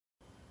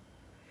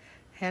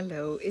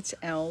Hello, it's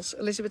Els,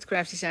 Elizabeth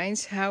Craft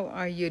Designs. How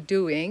are you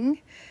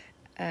doing?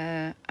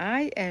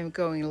 I am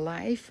going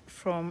live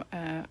from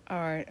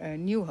our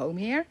new home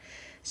here.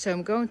 So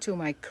I'm going to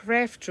my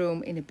craft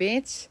room in a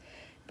bit.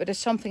 But there's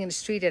something in the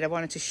street that I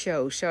wanted to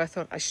show. So I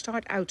thought I'd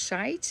start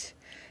outside.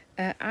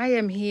 I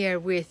am here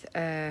with,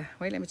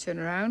 wait, let me turn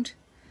around.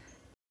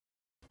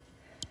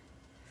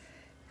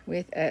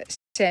 With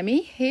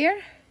Sammy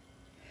here,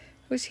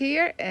 who's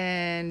here.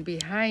 And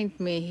behind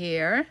me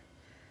here,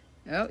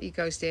 oh, he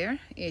goes there,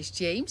 is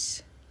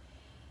James.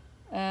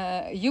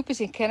 Joep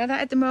is in Canada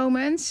at the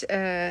moment.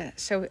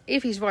 So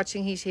if he's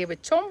watching, he's here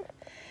with Tom.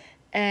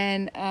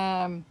 And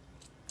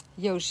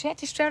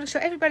Josette is traveling. So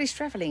everybody's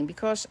traveling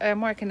because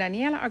Mark and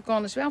Daniela are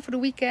gone as well for the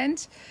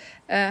weekend.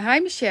 Hi,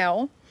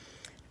 Michelle.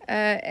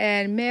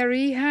 And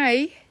Mary,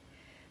 hi.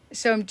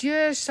 So I'm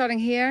just starting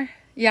here.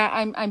 Yeah,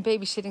 I'm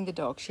babysitting the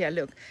dogs. Yeah,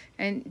 look.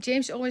 And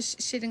James always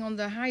sitting on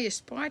the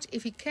highest part.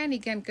 If he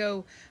can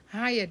go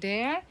higher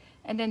there.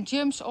 And then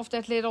jumps off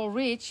that little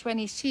ridge when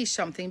he sees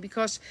something.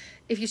 Because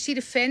if you see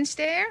the fence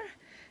there,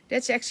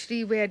 that's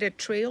actually where the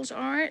trails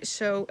are.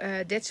 So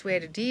that's where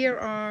the deer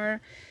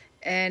are.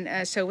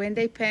 And so when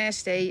they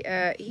pass,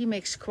 he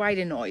makes quite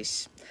a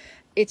noise.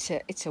 It's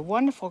a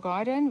wonderful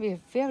garden. We're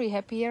very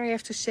happy here, I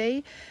have to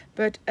say.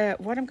 But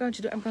what I'm going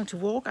to do, I'm going to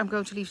walk. I'm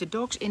going to leave the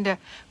dogs in the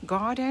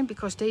garden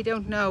because they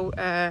don't know.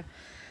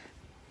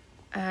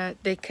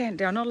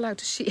 They're not allowed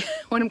to see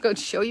what I'm going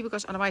to show you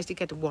because otherwise they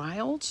get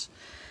wild.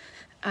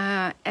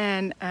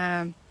 And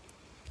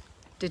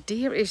the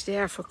deer is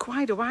there for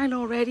quite a while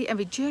already. And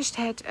we just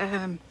had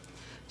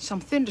some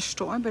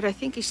thunderstorm, but I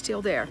think he's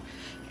still there.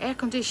 Air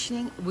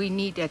conditioning, we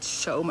need that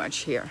so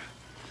much here.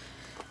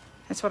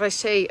 That's what I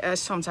say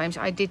sometimes.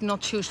 I did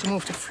not choose to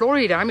move to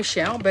Florida,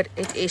 Michelle, but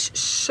it is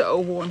so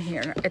warm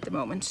here at the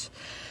moment.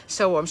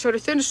 So warm. So the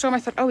thunderstorm, I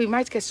thought, oh, we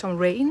might get some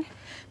rain,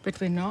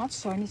 but we're not.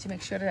 So I need to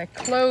make sure that I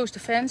close the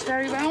fence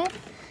very well,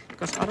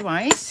 because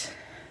otherwise...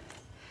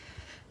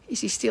 Is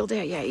he still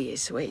there? Yeah, he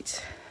is.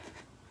 Wait.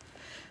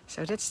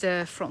 So that's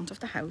the front of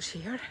the house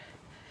here.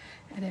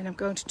 And then I'm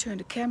going to turn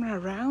the camera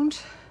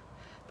around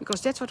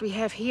because that's what we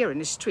have here in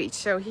the street.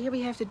 So here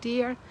we have the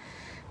deer.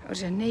 Oh,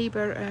 there's a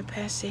neighbor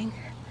passing.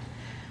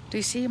 Do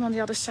you see him on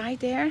the other side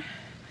there?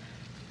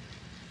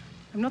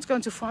 I'm not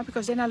going too far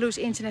because then I lose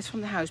internet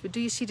from the house. But do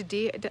you see the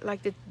deer,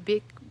 like the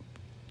big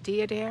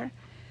deer there?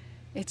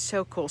 It's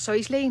so cool. So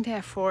he's laying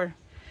there for,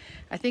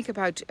 I think,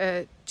 about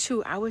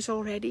 2 hours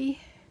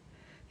already.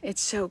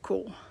 It's so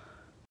cool.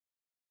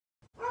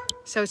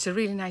 So it's a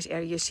really nice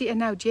area. You see, and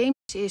now James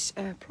is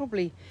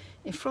probably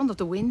in front of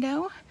the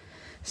window.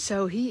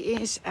 So he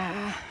is,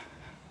 I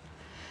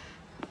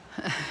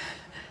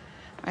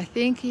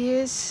think he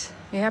is,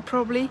 yeah,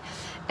 probably.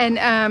 And,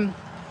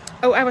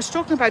 oh, I was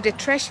talking about the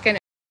trash can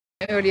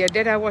earlier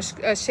that I was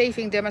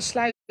saving them as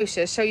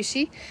sluices. So you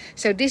see,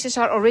 so this is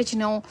our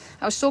original,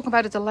 I was talking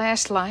about it the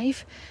last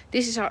live.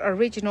 This is our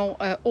original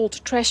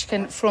old trash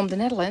can from the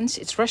Netherlands.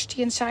 It's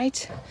rusty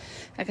inside.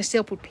 I can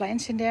still put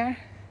plants in there.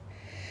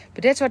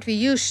 But that's what we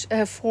use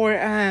for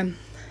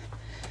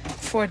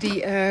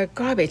the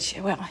garbage.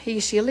 Well, here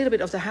you see a little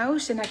bit of the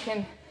house, and I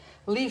can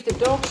leave the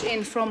dogs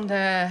in from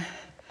the...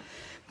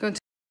 I'm going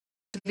to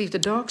leave the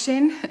dogs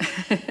in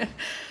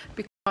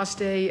because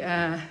they...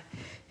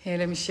 here,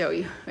 let me show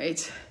you.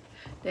 Wait,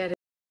 there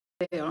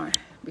they are.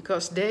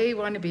 Because they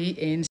want to be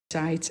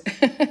inside.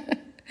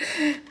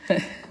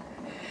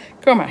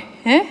 Come on,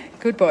 huh?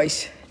 Good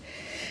boys.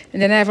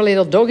 And then I have a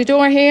little doggy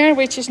door here,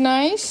 which is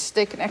nice.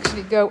 They can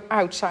actually go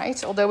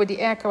outside. Although with the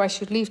airco, I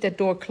should leave that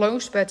door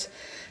closed. But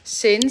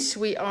since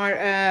we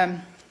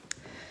are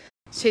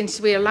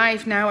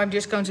live now, I'm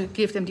just going to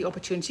give them the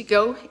opportunity to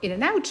go in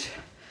and out.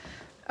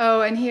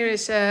 Oh, and here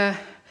is, yeah,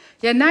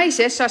 nice,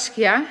 eh,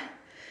 Saskia?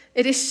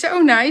 It is so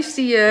nice,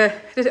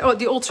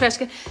 the old trash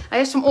can. I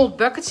have some old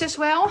buckets as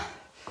well.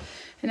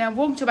 And I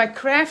walk to my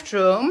craft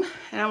room.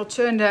 And I will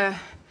turn the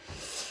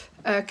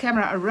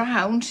camera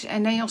around.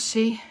 And then you'll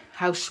see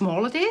how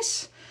small it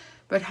is.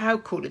 But how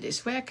cool it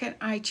is. Where can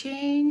I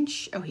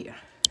change? Oh, here.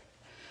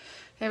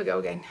 There we go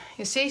again.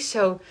 You see?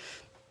 So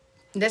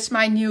that's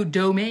my new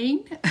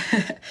domain.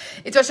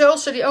 It was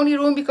also the only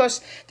room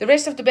because the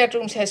rest of the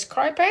bedrooms has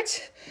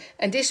carpet.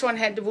 And this one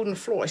had the wooden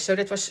floor. So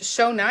that was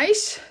so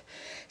nice.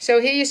 So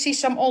here you see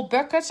some old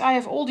buckets. I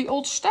have all the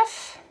old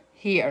stuff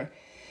here.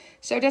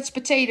 So that's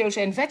potatoes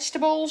and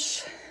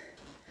vegetables.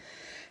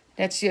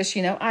 That's just,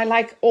 you know, I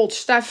like old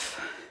stuff.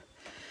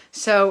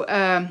 So,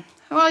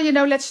 well, you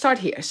know, let's start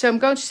here. So I'm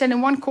going to stand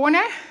in one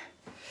corner.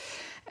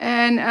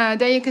 And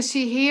then you can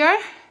see here,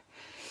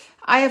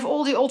 I have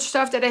all the old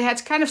stuff that I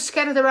had kind of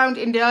scattered around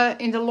in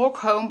the log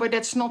home. But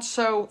that's not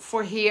so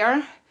for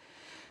here.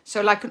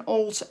 So like an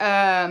old...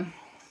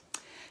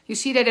 You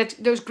see that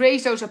those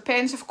grays, those are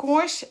pans, of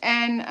course.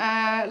 And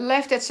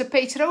left, that's a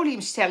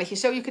petroleum stelletje.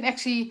 So you can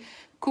actually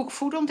cook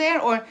food on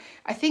there. Or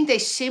I think they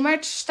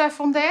simmered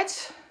stuff on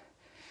that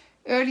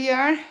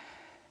earlier.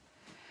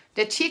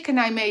 The chicken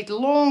I made a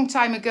long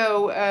time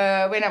ago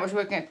when I was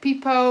working at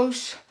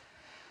Pipo's.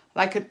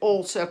 Like an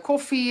old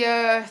coffee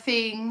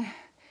thing.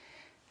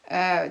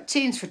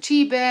 tins for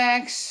tea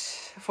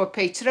bags, for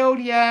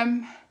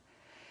petroleum,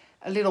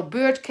 a little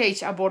bird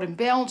cage I bought in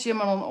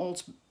Belgium on an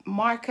old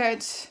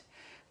market,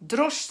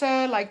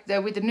 droste, like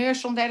with the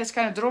nurse on there, it's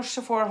kind of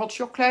droste for hot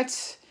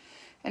chocolate,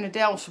 and a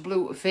Delft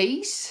blue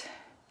vase.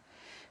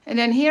 And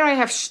then here I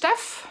have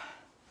stuff.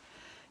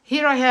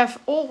 Here I have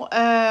all,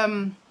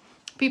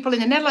 people in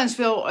the Netherlands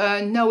will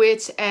know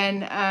it,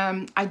 and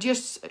I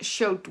just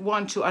showed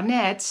one to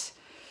Annette,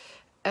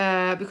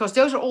 because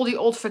those are all the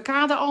old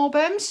Verkade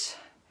albums.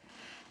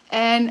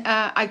 And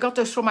I got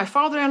those from my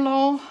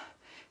father-in-law,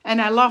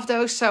 and I love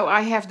those, so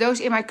I have those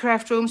in my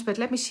craft rooms. But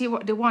let me see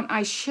what the one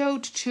I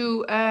showed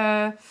to,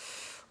 where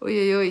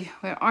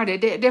are they?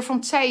 They're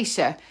from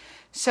Thijsse.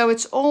 So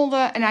it's all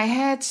the, and I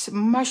had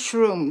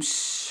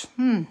mushrooms.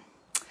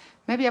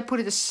 Maybe I put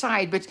it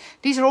aside, but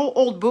these are all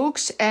old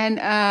books. And,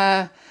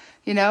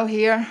 you know,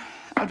 here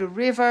are the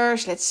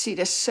rivers. Let's see,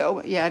 they're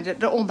so, yeah,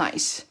 they're all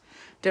nice.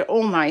 They're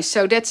all nice.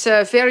 So that's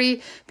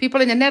very, people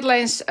in the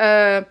Netherlands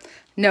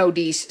know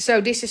these.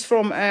 So this is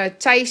from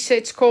Thijsse,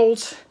 it's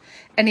called.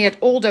 And he had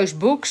all those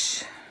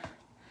books,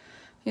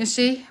 you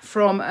see,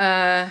 from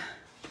all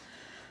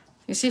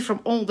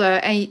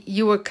the, and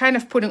you were kind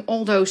of putting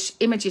all those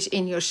images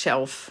in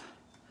yourself.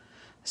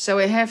 So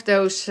I have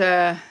those,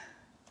 oh,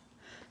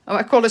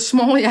 I call it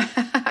small, yeah,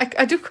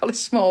 I do call it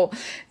small,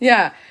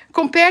 yeah.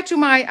 Compared to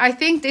my, I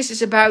think this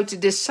is about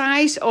the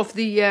size of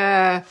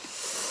the,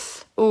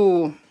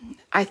 oh,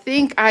 I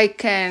think I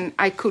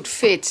could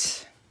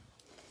fit,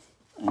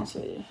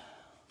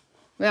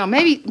 well,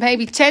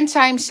 maybe 10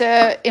 times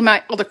in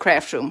my other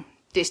craft room,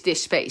 this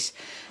space.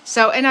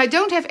 So, and I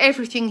don't have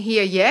everything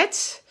here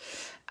yet.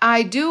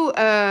 I do,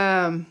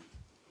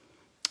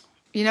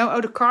 you know,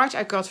 oh, the cards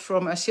I got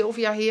from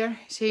Sylvia here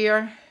is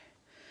here.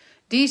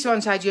 These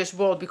ones I just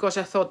bought because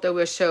I thought they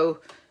were so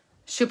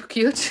super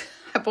cute.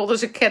 I bought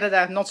those in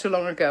Canada not so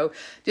long ago,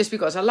 just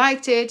because I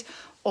liked it.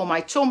 All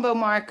my Tombow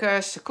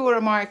markers, Sakura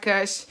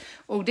markers.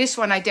 Oh, this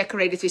one I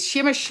decorated with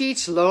shimmer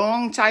sheets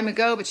long time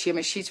ago, but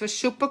shimmer sheets were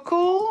super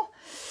cool.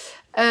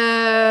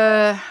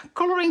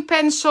 Coloring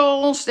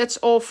pencils, that's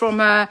all from,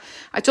 I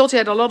told you I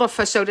had a lot of,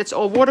 so that's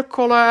all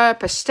watercolor,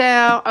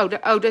 pastel.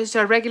 Oh, those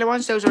are regular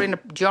ones. Those are in a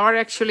jar,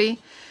 actually.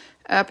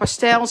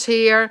 Pastels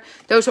here.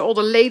 Those are all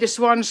the latest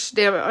ones.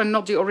 They are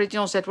not the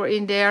originals that were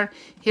in there.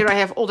 Here I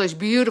have all those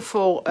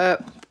beautiful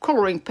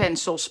coloring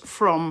pencils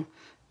from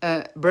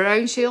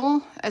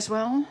Bruinzeel as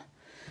well,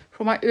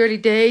 from my early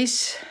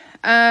days.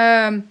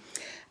 Oh,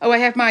 I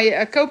have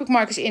my Copic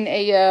markers in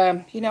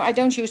a, you know, I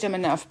don't use them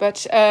enough,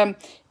 but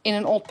in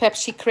an old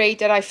Pepsi crate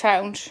that I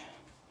found,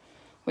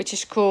 which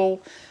is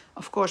cool.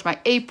 Of course, my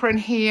apron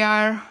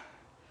here.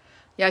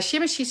 Yeah,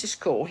 shimmer sheets is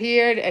cool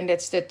here, and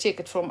that's the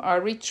ticket from our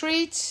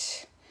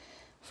retreat,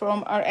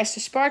 from our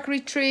Estes Park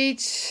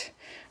retreat.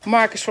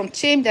 Markers from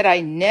Tim that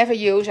I never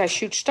use. I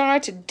should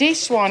start.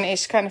 This one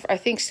is kind of, I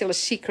think, still a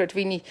secret.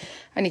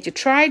 I need to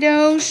try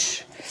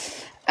those.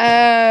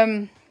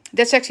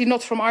 That's actually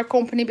not from our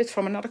company, but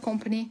from another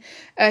company.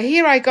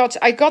 Here I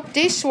got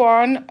this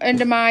one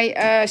under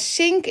my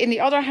sink in the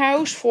other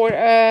house for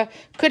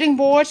cutting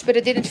boards, but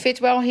it didn't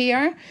fit well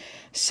here.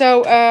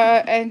 So,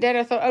 and then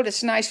I thought, oh,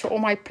 that's nice for all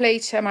my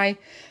plates and my,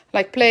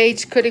 like,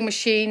 plates, cutting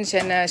machines,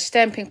 and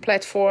stamping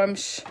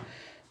platforms,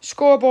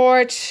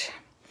 scoreboard.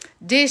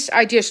 This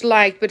I just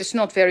like, but it's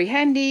not very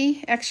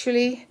handy,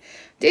 actually.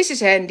 This is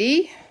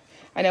handy.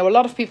 I know a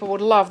lot of people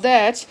would love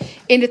that.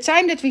 In the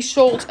time that we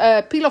sold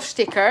peel-off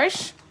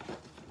stickers,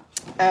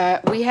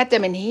 we had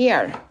them in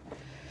here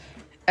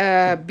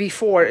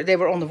before they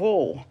were on the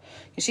wall.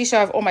 You see, so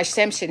I have all my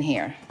stamps in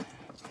here.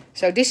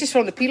 So this is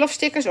from the peel-off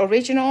stickers,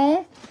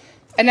 original.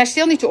 And I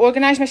still need to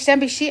organize my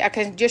stamp. You see, I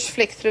can just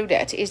flick through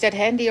that. Is that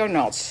handy or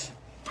not?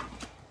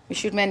 We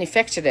should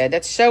manufacture that.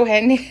 That's so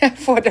handy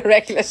for the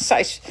regular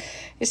size.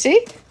 You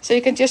see? So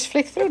you can just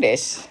flick through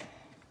this.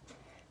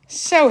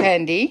 So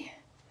handy.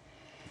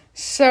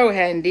 So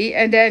handy.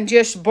 And then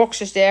just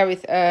boxes there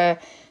with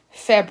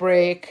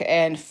fabric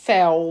and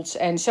felt.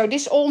 And so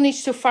this all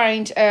needs to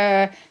find,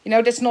 you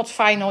know, that's not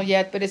final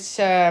yet, but it's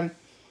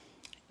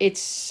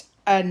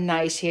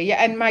nice here.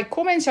 Yeah, and my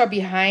comments are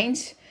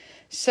behind.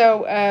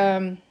 So,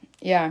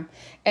 yeah,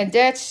 and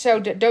that's, so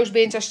those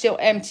bins are still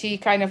empty,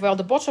 kind of. Well,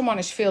 the bottom one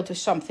is filled with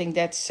something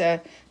that's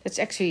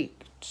actually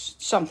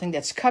something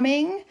that's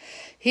coming.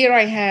 Here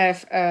I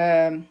have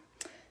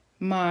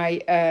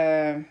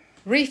my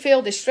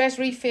refill, distress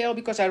refill,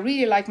 because I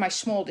really like my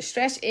small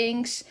distress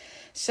inks.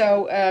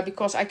 So,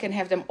 because I can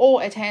have them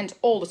all at hand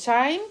all the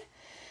time.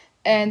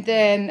 And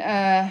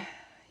then,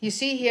 you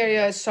see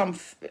here some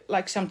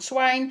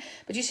twine,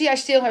 but you see I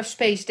still have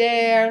space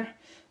there.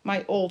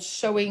 My old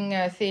sewing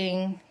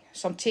thing,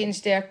 some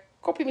tins there,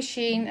 copy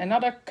machine,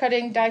 another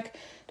cutting like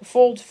the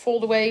fold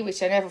away,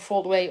 which I never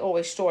fold away,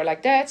 always store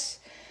like that.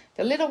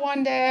 The little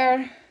one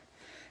there,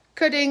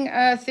 cutting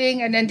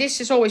thing, and then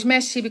this is always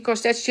messy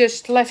because that's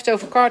just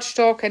leftover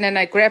cardstock, and then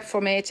I grab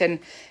from it, and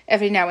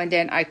every now and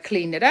then I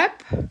clean it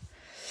up.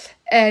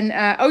 And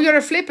oh, you're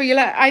a flipper,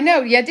 I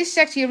know, yeah, this is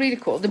actually really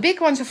cool. The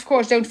big ones, of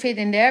course, don't fit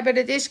in there, but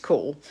it is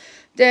cool.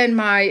 Then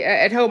my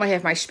at home I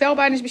have my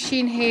Spellbinders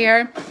machine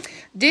here.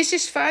 This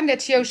is fun.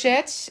 That's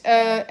Josette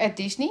at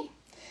Disney.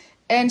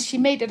 And she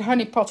made that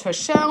honey pot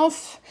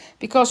herself.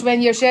 Because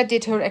when Josette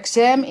did her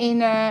exam in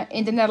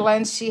the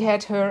Netherlands, she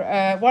had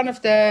her... one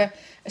of the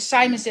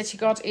assignments that she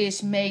got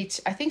is made...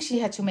 I think she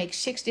had to make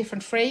 6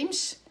 different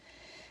frames.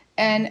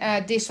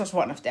 And this was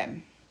one of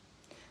them.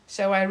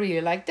 So I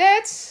really like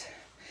that.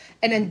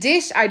 And then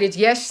this I did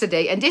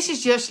yesterday. And this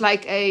is just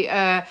like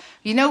a...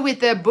 you know, with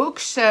the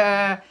books...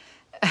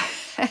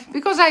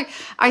 because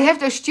I have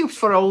those tubes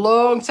for a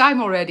long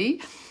time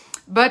already.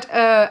 But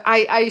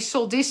I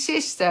saw this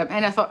system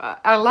and I thought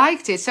I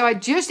liked it. So I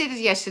just did it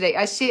yesterday.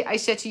 I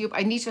said to Joep,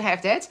 I need to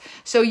have that.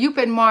 So Joep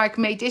and Mark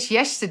made this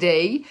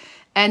yesterday.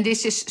 And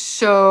this is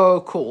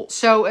so cool.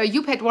 So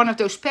Joep had one of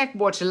those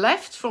pegboards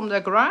left from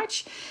the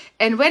garage.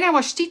 And when I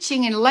was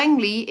teaching in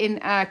Langley in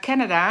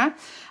Canada,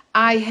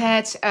 I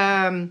had...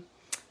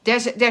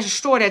 there's a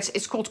store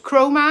it's called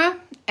Chroma.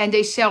 And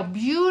they sell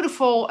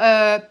beautiful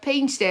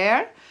paints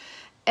there.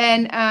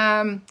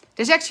 And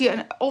there's actually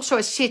also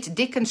a Sid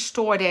Dickens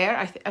store there.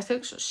 I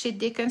think so, Sid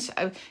Dickens.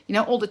 You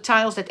know, all the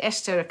tiles that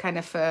Esther kind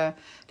of...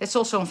 that's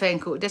also in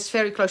Vancouver. That's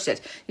very close to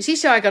that. You see,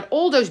 so I got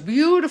all those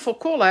beautiful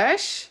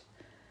colors.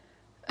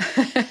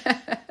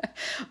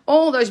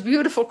 All those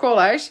beautiful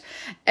colors.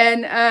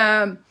 And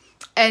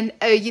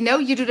you know,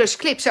 you do those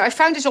clips. So I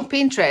found this on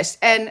Pinterest.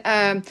 And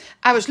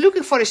I was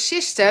looking for a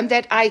system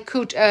that I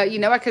could... you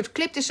know, I could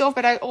clip this off,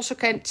 but I also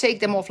can take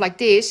them off like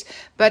this.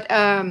 But...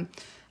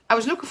 I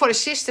was looking for a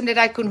system that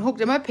I could hook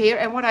them up here.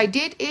 And what I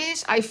did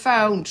is I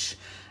found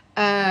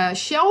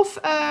shelf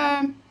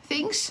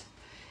things.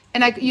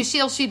 And you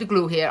still see the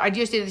glue here. I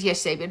just did it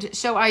yesterday. But,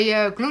 so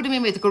I glued them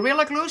in with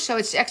Gorilla Glue. So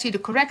it's actually the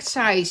correct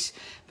size.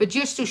 But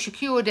just to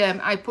secure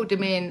them, I put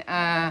them in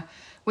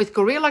with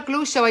Gorilla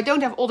Glue. So I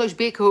don't have all those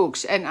big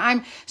hooks.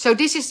 And so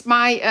this is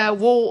my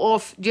wall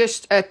of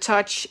just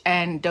touch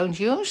and don't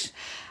use.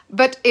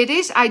 But it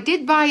is, I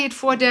did buy it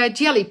for the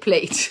jelly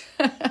plate.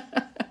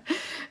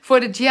 For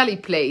the jelly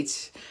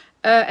plates.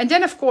 And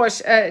then, of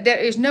course, there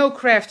is no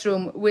craft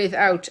room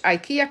without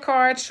IKEA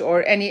cards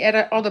or any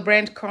other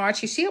brand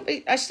cards. You see,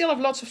 I still have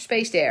lots of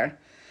space there.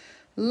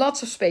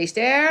 Lots of space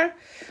there.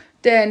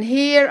 Then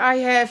here I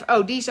have,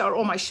 oh, these are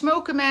all my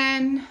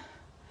Smokerman.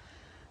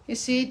 You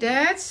see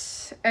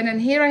that? And then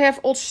here I have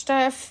old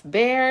stuff,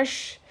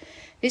 bears.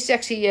 This is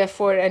actually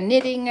for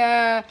knitting,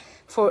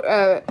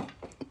 for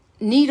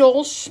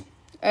needles,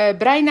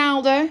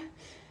 breinaalden.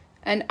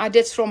 And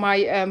that's from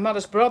my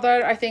mother's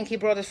brother. I think he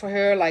brought it for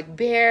her, like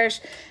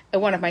bears.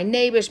 One of my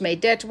neighbors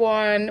made that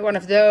one. One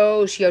of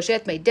those.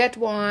 Josette made that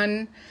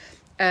one.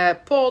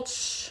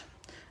 Pots.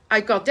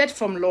 I got that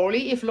from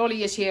Lolly. If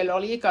Lolly is here,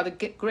 Lolly, you got a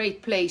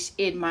great place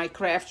in my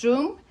craft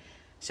room.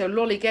 So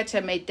Lolly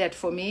Getta made that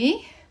for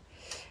me.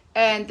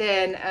 And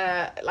then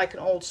like an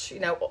old, you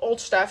know,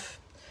 old stuff.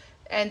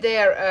 And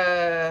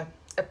there...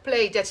 a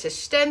plate that's a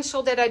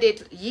stencil that I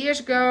did years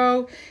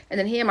ago. And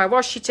then here my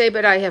washi tape,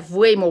 but I have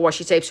way more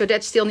washi tape, so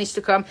that still needs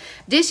to come.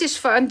 This is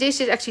fun.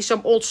 This is actually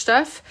some old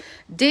stuff.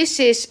 This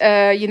is,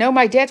 you know,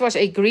 my dad was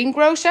a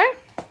greengrocer.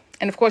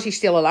 And of course he's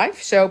still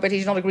alive, so, but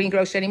he's not a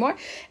greengrocer anymore.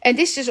 And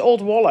this is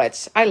old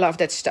wallets. I love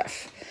that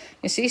stuff.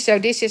 You see, so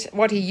this is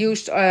what he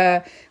used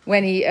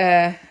when he,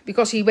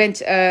 because he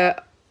went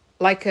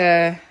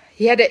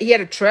he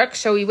had a truck,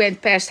 so he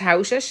went past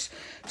houses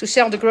to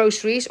sell the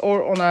groceries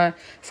or on a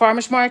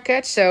farmer's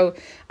market. So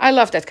I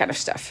love that kind of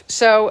stuff.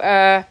 So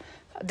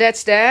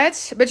that's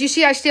that. But you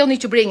see, I still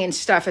need to bring in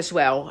stuff as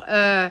well.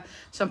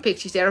 Some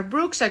pictures there of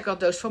Brooks. I got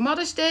those for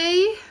Mother's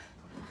Day,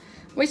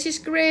 which is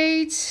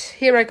great.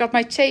 Here I got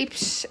my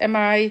tapes and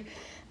my...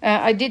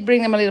 I did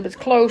bring them a little bit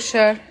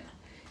closer.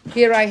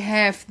 Here I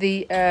have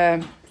the...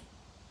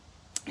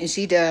 you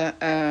see the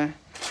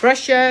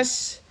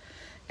brushes.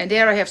 And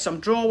there I have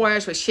some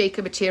drawers with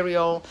shaker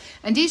material.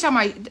 And these are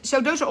my... So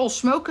those are all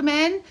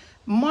Smokerman.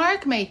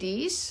 Mark made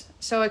these.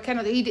 So I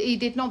cannot... He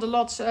did not a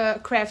lot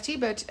crafty.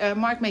 But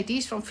Mark made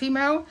these from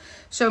Fimo.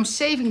 So I'm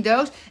saving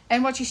those.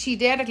 And what you see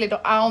there, that little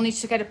owl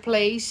needs to get a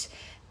place.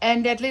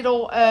 And that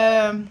little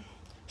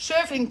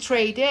serving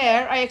tray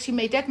there, I actually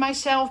made that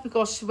myself.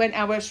 Because when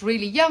I was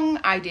really young,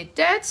 I did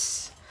that.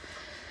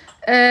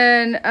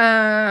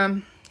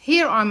 And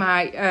here are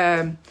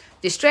my...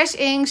 distress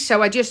inks,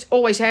 so I just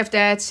always have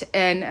that.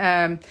 And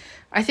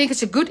I think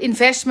it's a good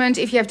investment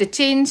if you have the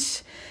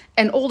tints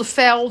and all the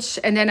felts.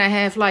 And then I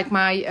have like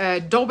my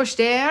daubers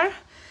there.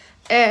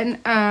 And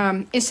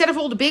instead of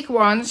all the big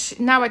ones,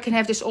 now I can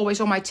have this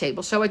always on my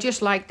table. So I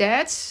just like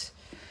that.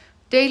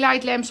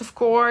 Daylight lamps, of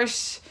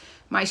course.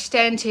 My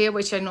stand here,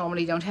 which I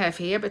normally don't have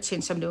here, but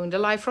since I'm doing the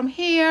live from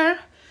here.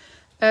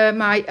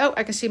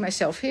 I can see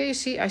myself here, you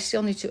see. I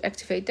still need to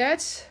activate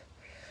that.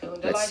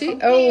 Let's see.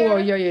 Oh,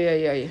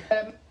 yeah.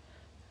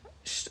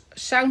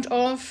 Sound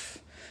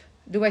off.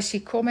 Do I see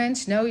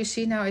comments? No, you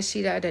see, now I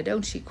see that I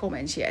don't see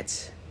comments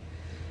yet.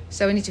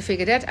 So I need to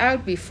figure that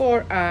out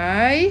before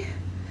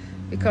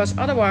because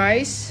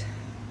otherwise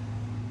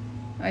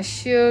I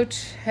should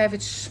have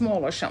it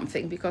small or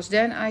something, because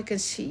then I can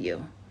see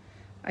you.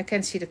 I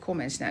can see the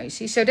comments now, you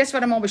see. So that's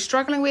what I'm always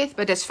struggling with,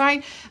 but that's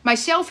fine. My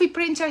selfie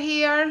printer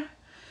here.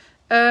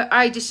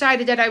 I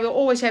decided that I will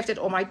always have that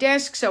on my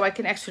desk so I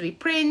can actually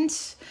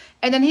print.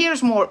 And then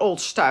here's more old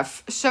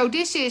stuff. So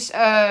this is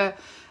a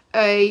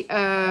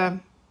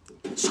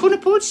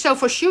schoenenpoets, so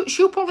for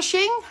shoe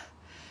polishing.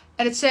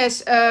 And it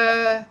says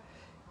Glim.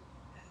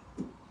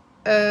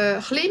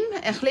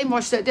 And Glim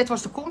was that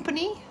was the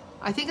company.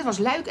 I think it was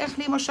Luik and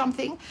Glim or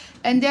something.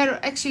 And there are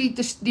actually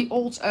the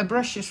old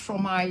brushes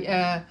from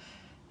my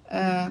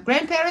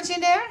grandparents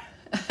in there.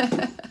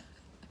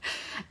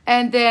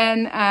 And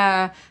then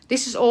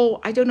this is all,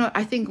 I don't know,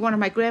 I think one of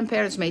my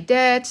grandparents made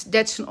that.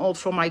 That's an old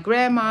from my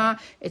grandma.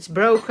 It's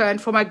broken.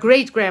 For my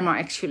great-grandma,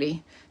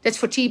 actually. That's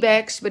for tea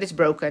bags, but it's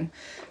broken.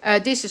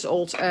 This is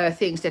old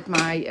things that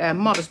my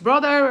mother's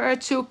brother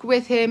took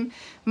with him.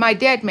 My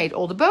dad made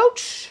all the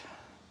boats.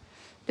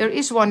 There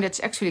is one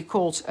that's actually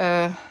called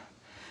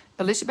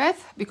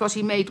Elizabeth, because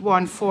he made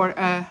one for,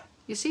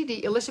 you see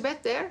the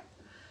Elizabeth there?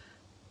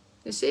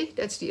 You see,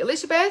 that's the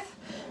Elizabeth.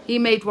 He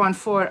made one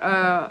for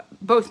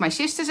both my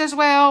sisters as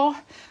well.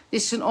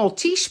 This is an old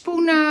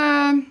teaspoon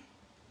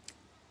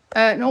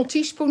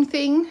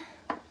thing.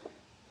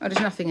 Oh, there's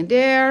nothing in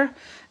there.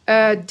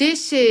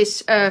 This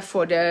is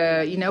for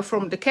the, you know,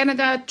 from the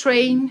Canada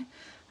train.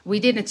 We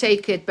didn't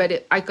take it,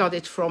 but I got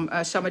it from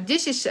summer.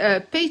 This is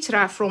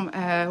Petra from,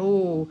 I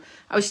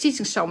was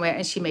teaching somewhere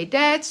and she made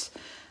that.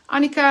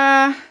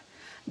 Annika.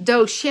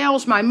 Those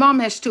shells, my mom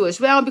has too as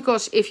well,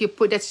 because if you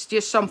put, that's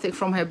just something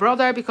from her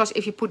brother, because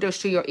if you put those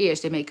to your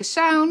ears, they make a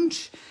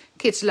sound.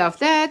 Kids love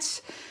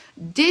that.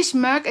 This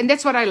mug, and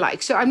that's what I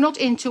like. So I'm not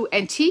into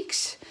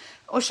antiques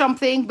or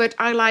something, but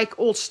I like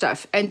old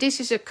stuff. And this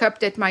is a cup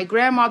that my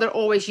grandmother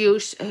always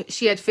used.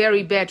 She had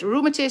very bad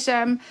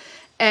rheumatism.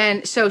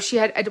 And so she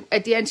had,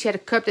 at the end, she had a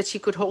cup that she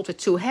could hold with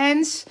 2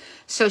 hands,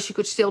 so she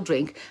could still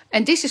drink.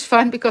 And this is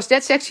fun, because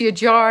that's actually a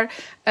jar.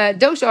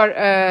 Those are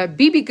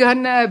BB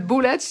gun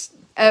bullets.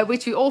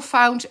 Which we all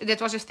found. That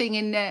was a thing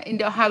in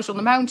the house on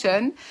the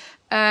mountain.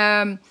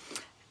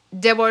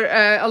 There were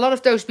a lot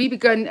of those BB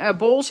gun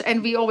balls,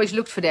 and we always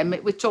looked for them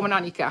with Tom and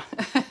Annika.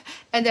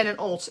 And then an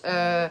old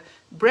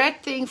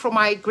bread thing from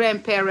my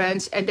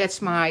grandparents, and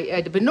that's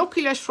my the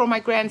binoculars from my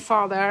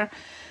grandfather.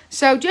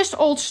 So just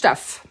old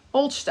stuff,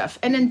 old stuff.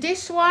 And then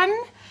this one.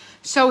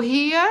 So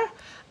here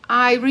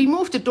I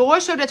removed the door,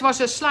 so that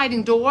was a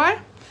sliding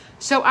door.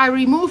 So I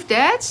removed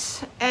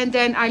that, and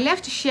then I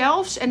left the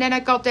shelves, and then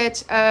I got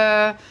that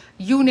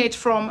unit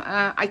from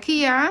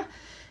IKEA.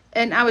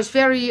 And I was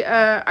very,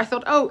 I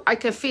thought, oh, I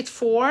can fit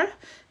 4.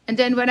 And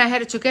then when I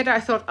had it together, I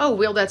thought, oh,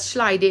 will that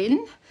slide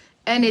in?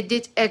 And it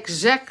did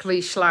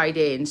exactly slide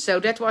in. So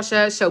that was,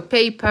 so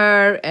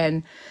paper,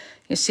 and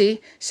you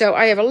see. So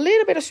I have a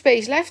little bit of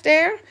space left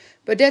there,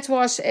 but that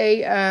was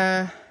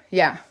a,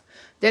 yeah.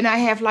 Then I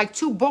have like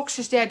 2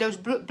 boxes there. Those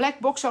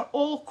black boxes are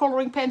all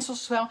coloring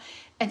pencils as well.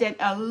 And then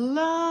a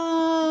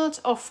lot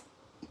of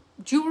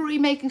jewelry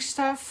making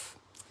stuff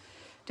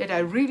that I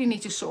really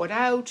need to sort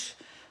out.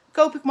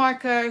 Copic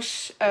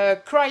markers,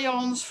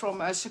 crayons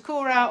from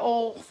Sakura,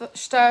 all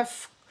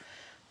stuff.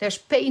 There's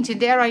paint in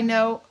there, I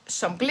know.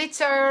 Some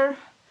glitter.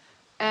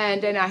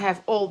 And then I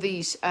have all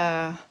these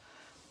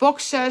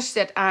boxes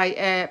that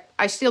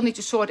I still need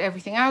to sort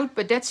everything out.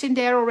 But that's in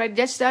there already,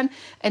 that's done.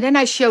 And then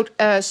I showed,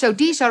 so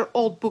these are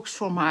old books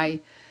from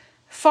my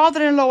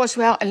father-in-law as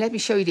well. And let me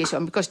show you this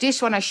one, because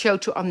this one I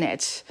showed to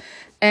Annette.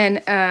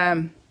 And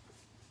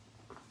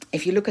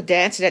if you look at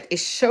that, that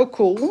is so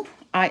cool.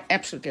 I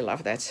absolutely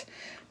love that.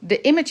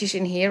 The images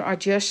in here are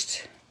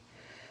just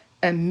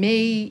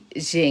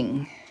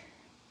amazing.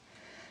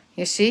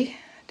 You see,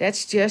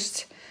 that's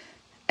just,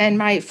 and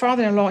my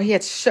father-in-law, he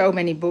had so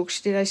many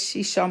books. Did I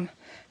see some?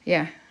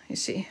 Yeah, you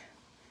see.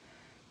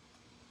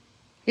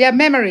 Yeah,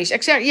 memories,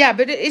 exactly. Yeah,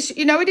 but it is,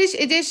 you know,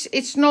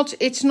 it's not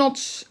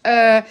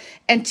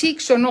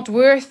antiques or not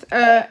worth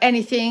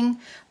anything,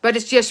 but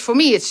it's just, for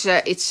me, it's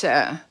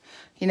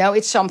you know,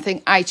 it's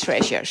something I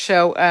treasure.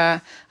 So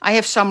I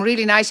have some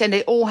really nice, and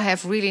they all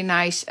have really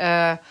nice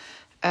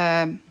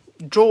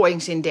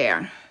drawings in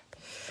there.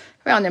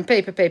 Well, and then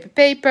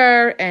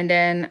paper, and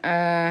then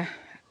a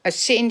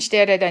cinch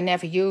there that I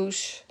never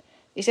use.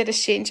 Is that a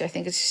cinch? I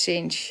think it's a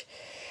cinch.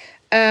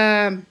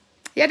 Yeah,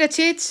 that's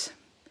it.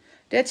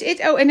 That's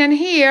it. Oh, and then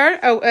here,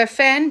 a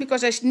fan,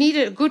 because I need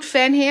a good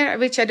fan here,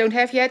 which I don't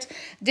have yet.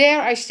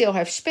 There I still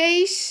have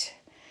space.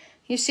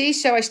 You see,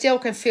 so I still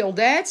can fill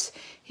that.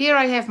 Here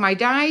I have my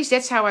dies.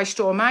 That's how I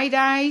store my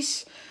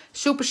dies.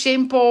 Super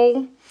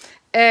simple.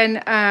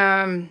 And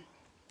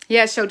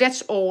yeah, so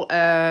that's all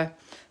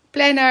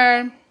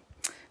planner,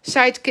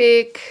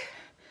 sidekick,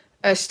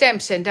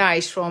 stamps and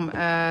dies from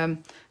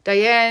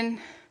Diane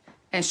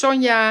and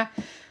Sonia.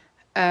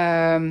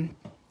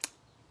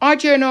 Art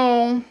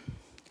journal.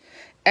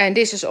 And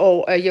this is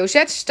all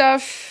Josette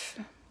stuff.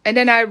 And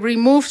then I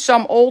removed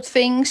some old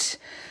things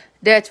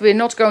that we're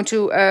not going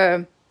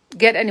to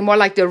get anymore,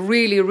 like the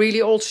really,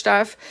 really old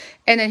stuff.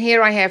 And then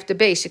here I have the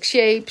basic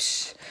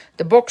shapes,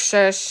 the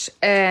boxes,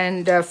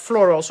 and the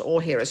florals all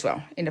here as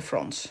well in the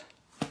front.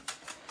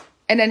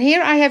 And then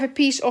here I have a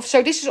piece of,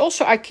 so this is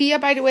also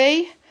IKEA, by the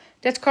way.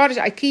 That card is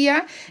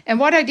IKEA. And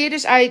what I did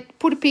is I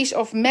put a piece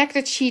of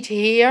magnet sheet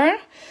here.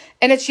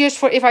 And it's just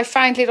for if I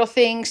find little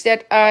things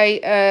that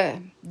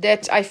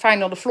I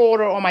find on the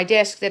floor or on my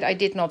desk that I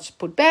did not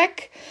put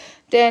back.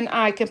 Then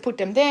I can put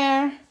them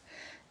there.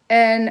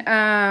 And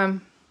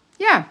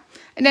yeah,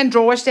 and then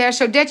drawers there.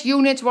 So that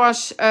unit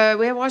was,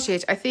 where was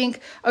it? I think,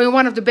 oh, in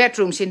one of the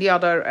bedrooms in the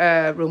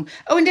other room.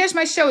 Oh, and there's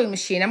my sewing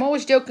machine. I'm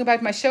always joking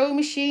about my sewing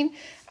machine.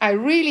 I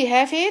really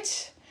have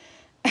it.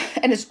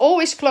 And it's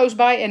always close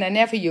by and I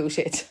never use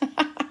it.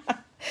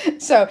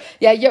 So,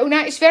 yeah,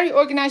 Jona is very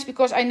organized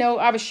because I know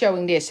I was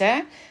showing this,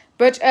 eh?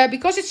 But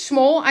because it's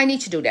small, I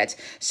need to do that.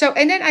 So,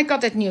 and then I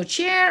got that new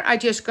chair. I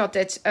just got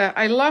that,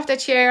 I love that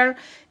chair.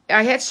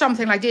 I had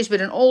something like this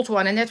with an old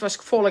one and that was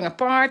falling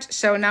apart.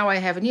 So now I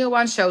have a new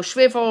one. So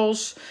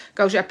swivels,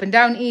 goes up and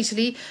down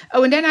easily.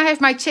 Oh, and then I have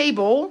my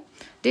table.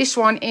 This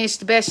one is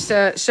the best.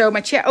 So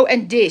my chair. Oh,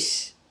 and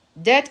this.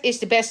 That is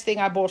the best thing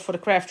I bought for the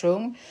craft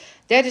room.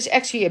 That is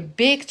actually a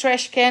big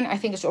trash can. I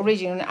think it's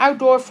originally an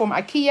outdoor from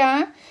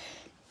IKEA.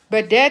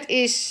 But that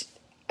is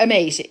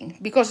amazing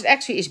because it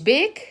actually is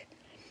big.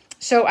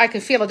 So I can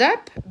fill it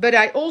up. But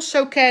I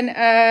also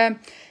can...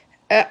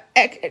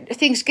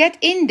 things get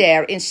in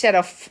there instead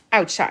of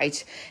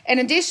outside. And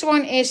then this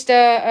one is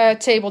the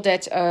table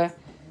that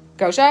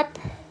goes up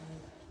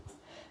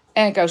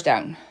and goes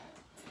down.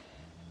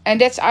 And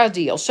that's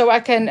ideal. So I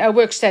can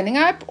work standing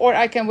up or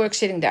I can work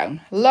sitting down.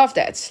 Love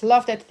that.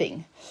 Love that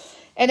thing.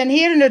 And then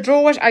here in the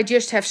drawers I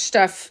just have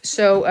stuff.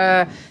 So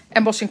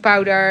embossing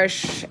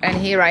powders. And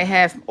here I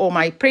have all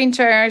my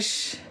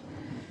printers.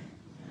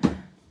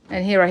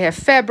 And here I have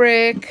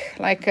fabric.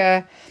 Like...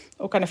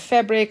 all kind of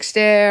fabrics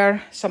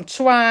there, some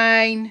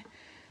twine.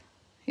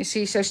 You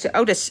see, so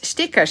oh, that's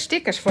stickers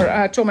for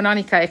Tom and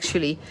Annika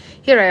actually.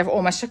 Here I have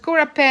all my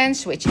Sakura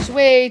pens, which is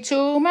way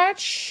too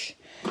much.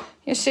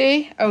 You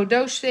see, oh,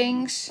 those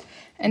things.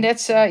 And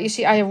that's, you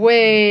see, I have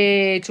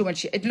way too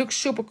much. It looks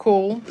super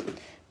cool,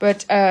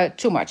 but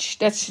too much.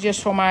 That's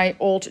just for my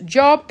old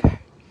job.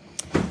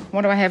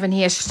 What do I have in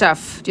here?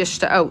 Stuff.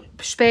 Just, oh,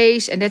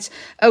 space. And that's,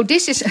 oh,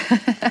 this is,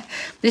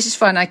 this is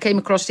fun. I came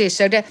across this.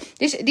 So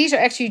these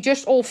are actually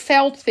just all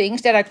felt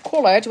things that I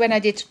colored when I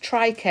did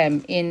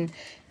Tricam in,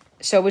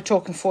 so we're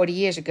talking 40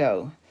 years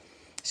ago.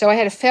 So I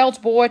had a felt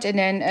board and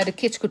then the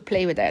kids could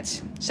play with that.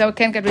 So I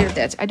can't get rid of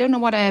that. I don't know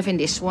what I have in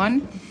this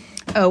one.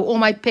 Oh, all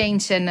my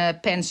paints and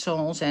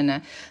pencils.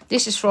 And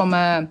this is from,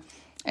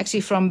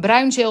 actually from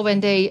Bruinzeel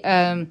when they...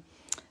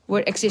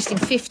 were existing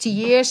 50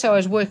 years, so I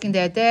was working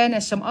there then,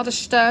 and some other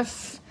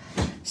stuff.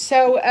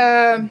 So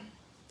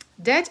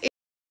that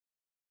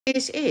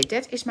is it.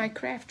 That is my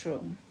craft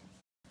room.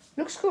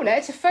 Looks cool, eh?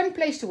 It's a fun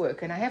place to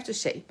work, and I have to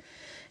say.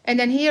 And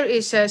then here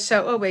is,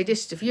 so, oh wait,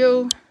 this is the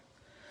view.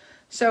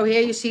 So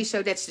here you see,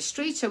 so that's the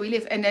street, so we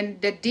live, and then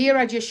the deer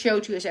I just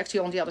showed you is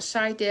actually on the other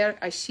side there.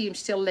 I see him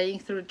still laying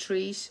through the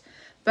trees.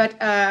 But,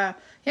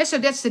 yeah, so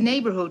that's the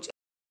neighborhood.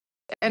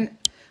 And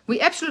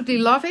we absolutely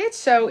love it,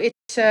 so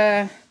it's...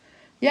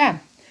 yeah,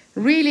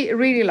 really,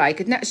 really like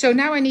it. Now, so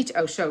now I need to,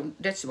 oh, so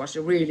that was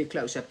a really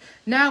close up.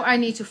 Now I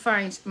need to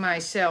find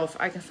myself.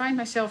 I can find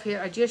myself here.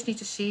 I just need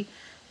to see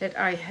that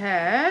I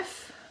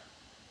have,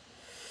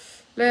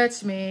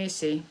 let me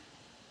see,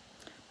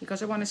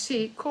 because I want to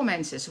see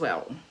comments as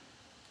well.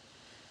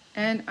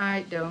 And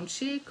I don't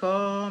see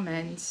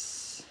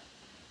comments.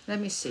 Let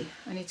me see.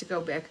 I need to go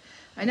back.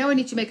 I know I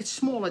need to make it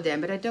smaller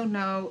then, but I don't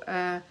know,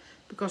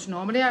 because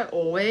normally I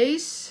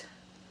always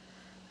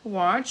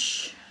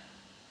watch...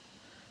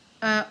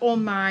 on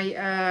my,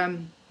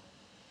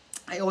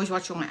 I always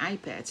watch on my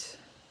iPad.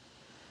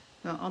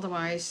 Well,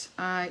 otherwise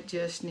I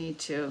just need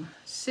to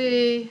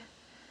see,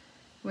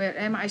 where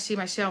am I? I see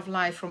myself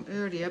live from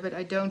earlier, but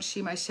I don't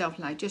see myself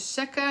live. Just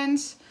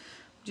seconds.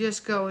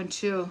 Just going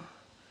to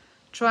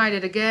try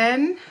that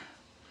again.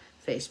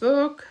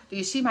 Facebook. Do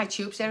you see my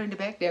tubes there in the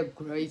back? They're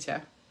great.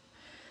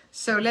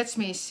 So let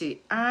me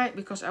see.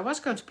 Because I was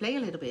going to play a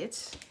little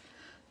bit.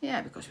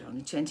 Yeah, because we're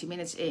only 20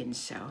 minutes in,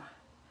 so...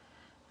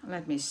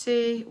 Let me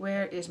see,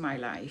 where is my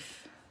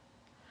life?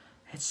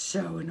 It's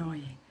so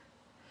annoying.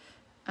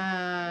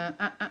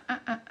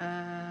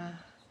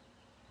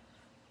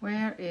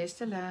 Where is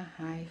the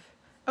life?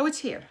 Oh, it's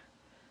here.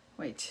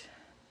 Wait.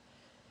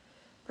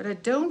 But I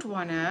don't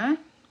wanna...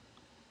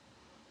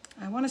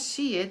 I wanna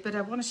see it, but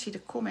I wanna see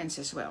the comments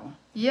as well.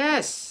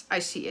 Yes, I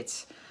see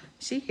it.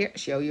 See here,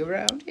 show you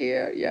around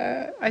here.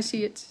 Yeah, I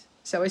see it.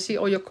 So I see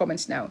all your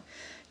comments now.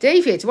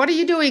 David, what are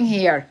you doing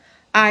here?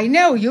 I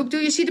know, Joep. Do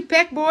you see the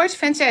pegboard?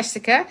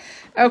 Fantastic, eh?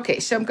 Okay,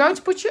 so I'm going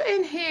to put you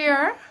in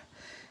here.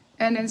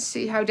 And then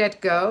see how that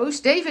goes.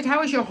 David,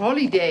 how is your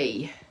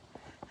holiday?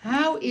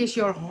 How is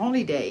your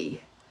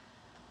holiday?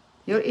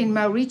 You're in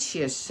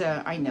Mauritius,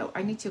 I know.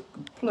 I need to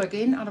plug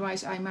in,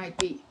 otherwise I might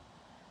be...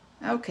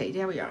 Okay,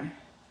 there we are.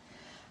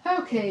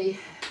 Okay.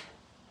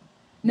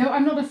 No,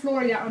 I'm not in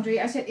Florida, Andre.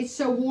 I said it's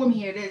so warm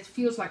here that it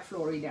feels like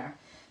Florida.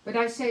 But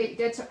I say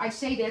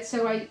that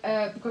so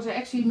because I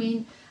actually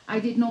mean I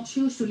did not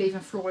choose to live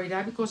in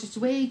Florida because it's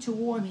way too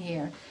warm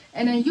here.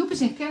 And then Joep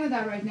is in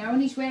Canada right now,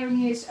 and he's wearing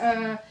his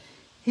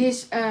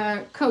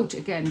coat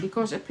again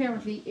because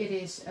apparently it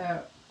is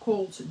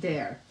cold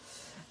there.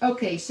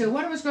 Okay, so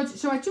what I was going to,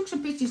 so I took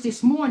some pictures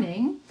this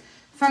morning,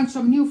 found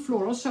some new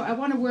florals. So I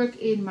want to work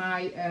in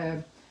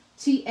my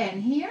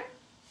TN here.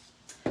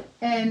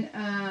 And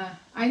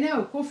I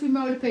know,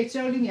 koffiemolen,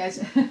 petroleum, yes,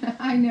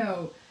 I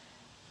know.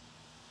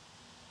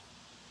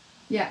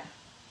 Yeah,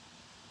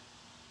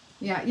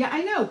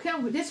 I know.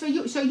 That's why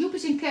you. So Joep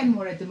is in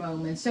Kenmore at the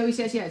moment. So he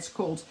says, yeah, it's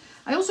cold.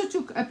 I also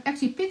took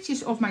actually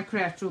pictures of my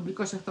craft room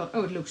because I thought,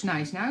 oh, it looks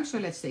nice now. So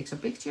let's take some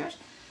pictures.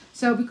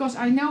 So because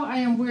I know I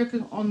am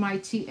working on my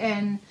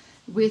TN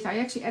with, I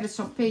actually added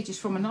some pages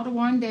from another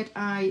one that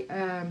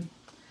I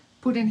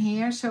put in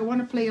here. So I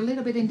want to play a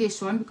little bit in this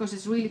one because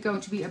it's really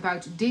going to be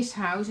about this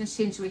house. And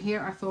since we're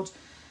here, I thought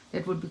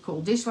that would be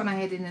cool. This one I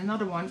had in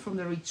another one from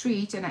the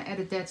retreat, and I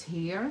added that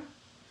here.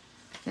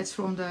 That's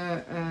from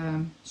the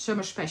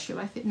summer special,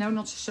 I think. No,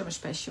 not the summer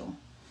special.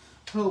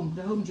 The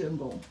home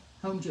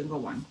jungle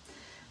one.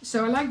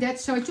 So I like that.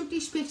 So I took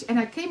these pics and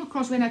I came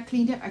across, when I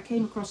cleaned up, I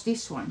came across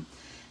this one.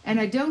 And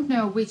I don't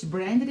know which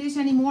brand it is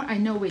anymore. I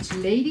know which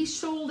lady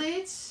sold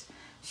it.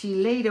 She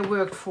later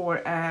worked for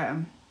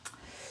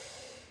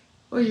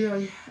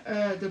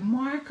the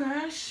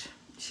Markers.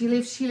 She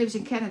lives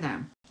in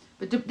Canada.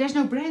 But there's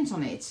no brand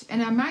on it.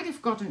 And I might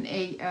have gotten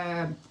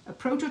a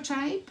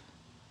prototype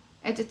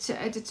at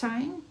the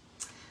time,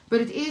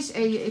 but it is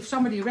if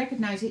somebody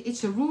recognizes it,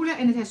 it's a ruler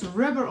and it has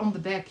rubber on the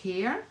back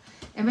here,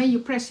 and when you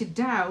press it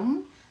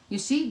down, you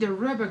see the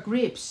rubber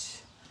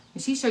grips. You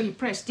see, so you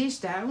press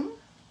this down,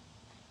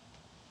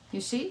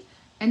 you see,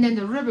 and then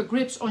the rubber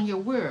grips on your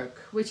work,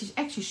 which is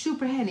actually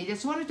super handy.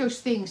 That's one of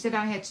those things that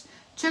I had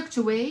tucked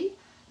away,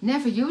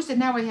 never used, and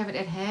now I have it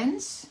at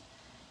hands,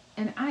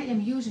 and I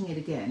am using it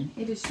again.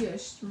 It is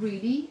just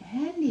really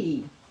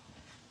handy.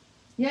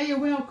 Yeah, you're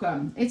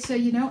welcome. It's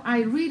you know,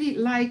 I really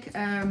like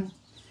my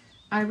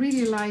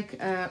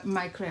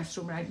craft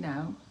room right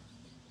now,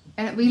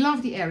 and we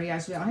love the area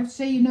as well. I have to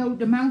say, you know,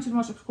 the mountain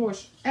was of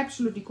course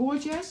absolutely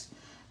gorgeous,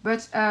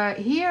 but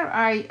here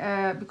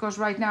because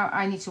right now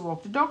I need to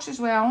walk the dogs as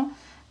well,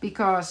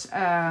 because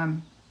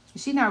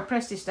you see, now I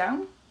press this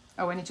down.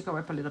 Oh, I need to go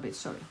up a little bit.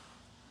 Sorry.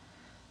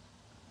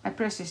 I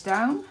press this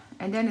down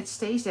and then it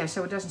stays there,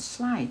 so it doesn't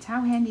slide.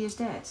 How handy is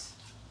that?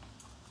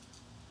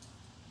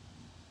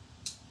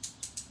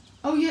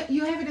 Oh, yeah,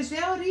 you have it as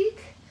well, Riek?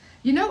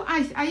 You know,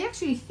 I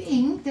actually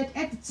think that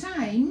at the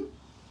time,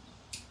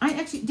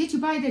 did you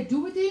buy that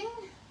Dooding?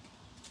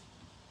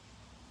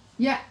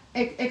 Yeah,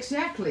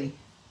 exactly.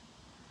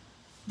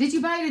 Did you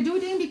buy the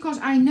Dooding? Because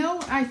I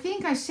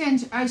think I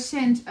sent her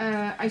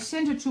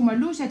to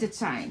Marloes at the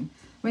time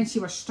when she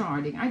was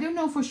starting. I don't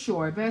know for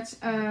sure, but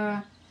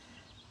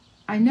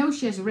I know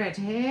she has red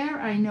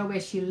hair. I know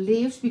where she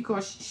lives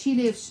because she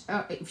lives,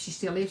 if she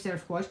still lives there,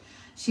 of course.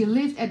 She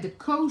lived at the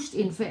coast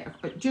in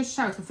just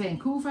south of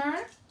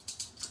Vancouver.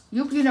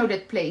 You know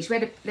that place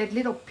where that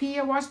little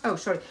pier was. Oh,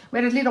 sorry,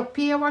 where that little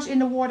pier was in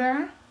the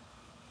water.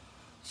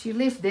 She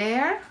lived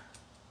there.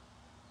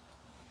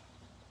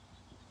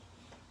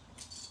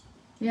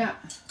 Yeah,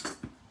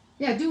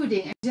 yeah,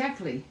 Dooding,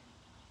 exactly.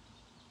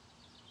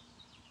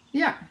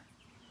 Yeah,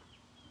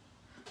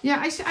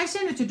 yeah. I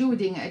sent it to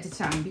Dooding at the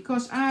time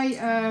because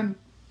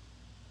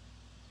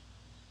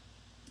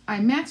I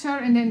met her,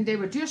 and then they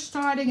were just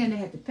starting, and they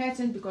had the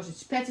patent because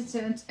it's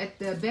patented at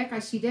the back. I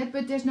see that,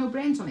 but there's no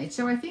brands on it.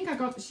 So I think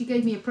she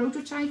gave me a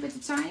prototype at the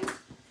time.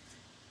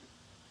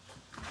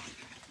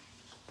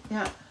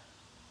 Yeah,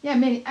 yeah,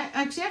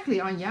 exactly,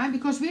 Anja.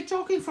 Because we're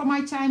talking from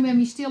my time when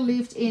we still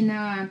lived in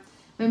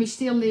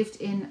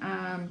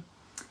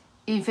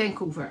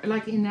Vancouver,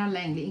 like in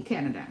Langley, in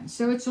Canada.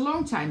 So it's a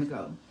long time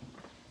ago.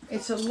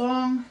 It's a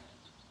long.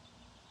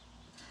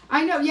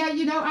 I know, yeah,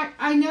 you know,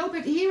 I know,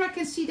 but here I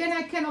can see, then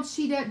I cannot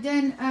see that,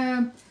 then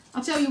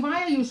I'll tell you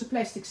why I use the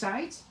plastic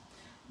side,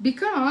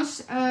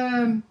 because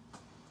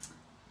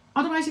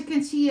otherwise I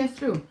can see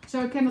through,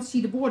 so I cannot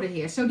see the border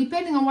here. So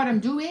depending on what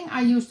I'm doing,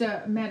 I use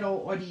the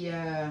metal or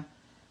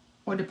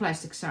the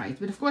plastic side.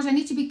 But of course I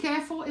need to be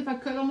careful if I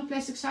cut on the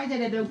plastic side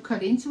that I don't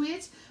cut into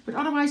it, but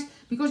otherwise,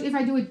 because if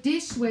I do it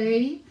this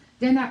way,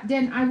 then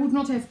I would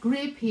not have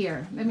grip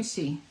here. Let me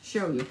see,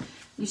 show you.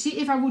 You see,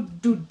 if I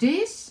would do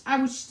this, I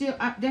would still,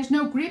 there's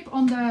no grip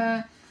on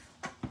the,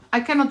 I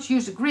cannot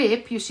use the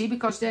grip, you see,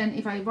 because then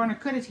if I want to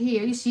cut it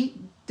here, you see,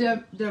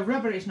 the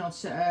rubber is not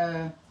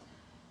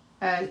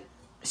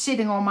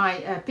sitting on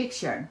my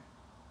picture.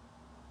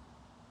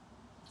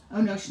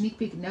 Oh, no sneak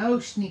peek,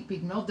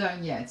 not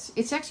done yet.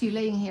 It's actually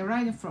laying here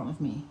right in front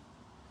of me.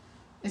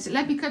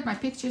 Let me cut my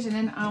pictures and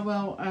then I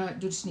will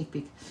do the sneak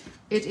peek.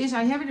 It is,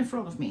 I have it in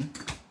front of me.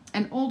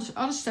 And all this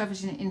other stuff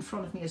is in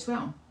front of me as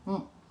well.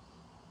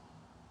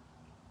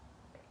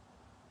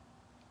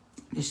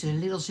 Just a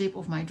little sip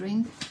of my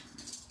drink.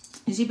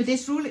 You see, but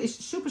this ruler is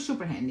super,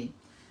 super handy.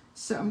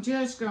 So I'm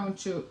just going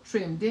to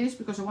trim this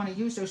because I want to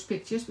use those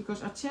pictures.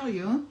 Because I'll tell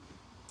you,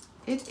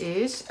 it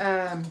is,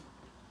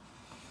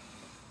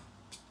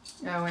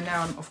 Oh, and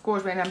now, of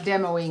course, when I'm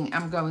demoing,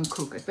 I'm going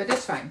crooked, but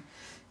that's fine.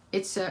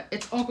 It's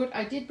all good.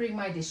 I did bring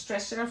my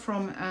distresser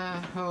from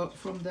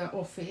the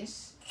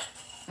office.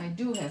 I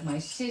do have my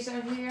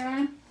scissor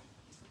here.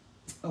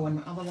 Oh, and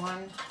my other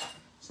one.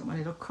 So my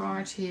little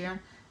card here.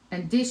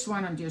 And this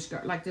one I'm just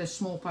going, like the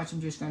small parts,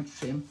 I'm just going to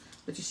trim.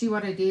 But you see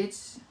what I did?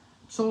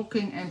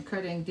 Talking and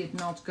cutting did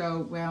not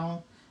go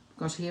well,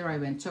 because here I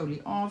went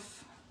totally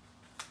off.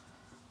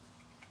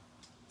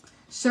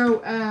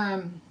 So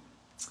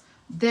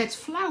that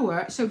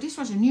flower, so this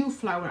was a new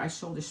flower I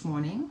saw this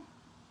morning,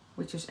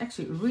 which is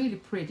actually really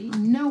pretty.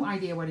 No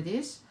idea what it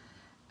is.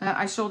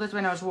 I saw that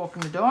when I was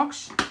walking the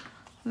dogs.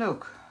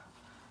 Look,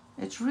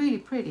 it's really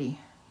pretty.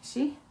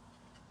 See?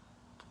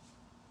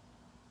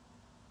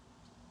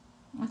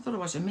 I thought it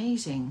was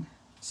amazing.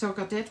 So I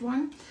got that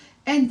one.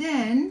 And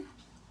then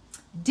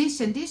this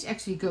and this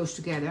actually goes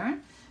together,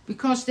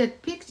 because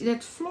that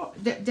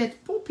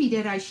poppy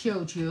that I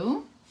showed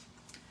you,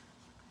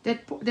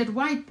 that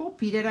white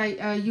poppy that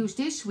I used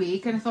this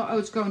week, and I thought, oh,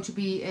 it's going to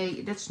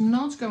be that's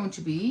not going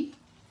to be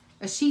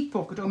a seed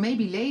pocket, or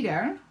maybe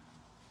later.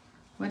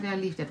 Where did I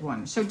leave that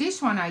one? So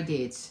this one I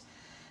did.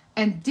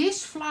 And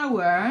this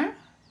flower,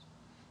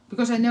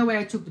 because I know where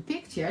I took the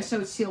picture, so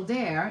it's still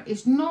there,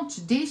 is not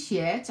this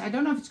yet. I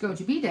don't know if it's going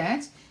to be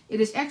that. It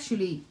is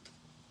actually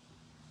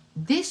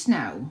this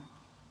now.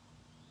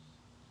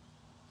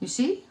 You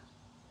see?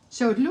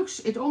 So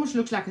it almost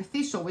looks like a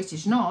thistle, which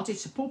is not.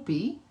 It's a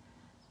poppy.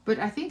 But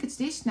I think it's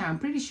this now. I'm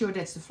pretty sure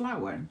that's the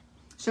flower.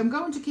 So I'm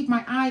going to keep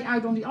my eye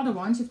out on the other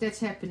ones if that's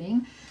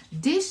happening.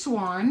 This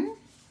one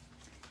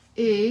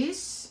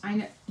is,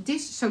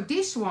 so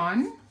this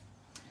one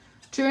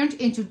turned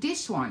into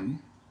this one.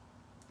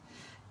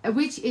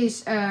 Which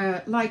is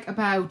like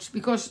about,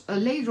 because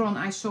later on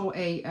I saw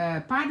a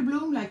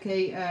paardebloem, like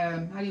a,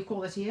 how do you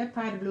call that here?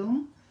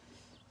 Paardebloem.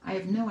 I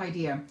have no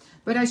idea.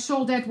 But I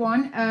saw that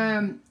one.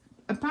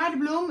 A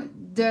paardebloem,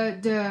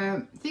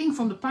 the thing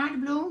from the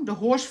paardebloem, the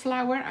horse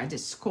flower,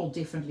 it's called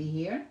differently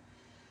here.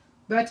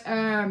 But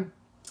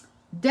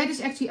that is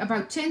actually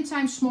about 10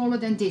 times smaller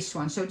than this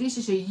one. So this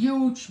is a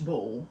huge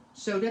ball.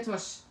 So that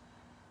was,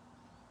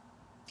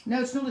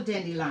 no, it's not a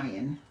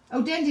dandelion.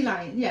 Oh,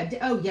 dandelion, yeah,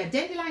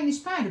 dandelion is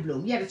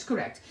paardebloem. Yeah, that's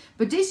correct.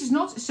 But this is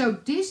not, so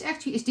this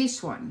actually is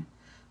this one.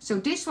 So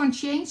this one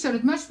changed, so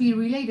it must be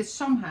related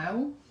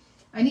somehow.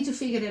 I need to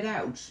figure that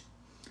out.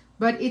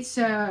 But it's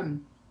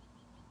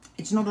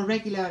not a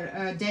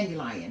regular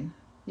dandelion.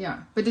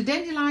 Yeah, but the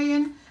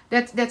dandelion,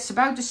 that's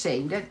about the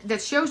same.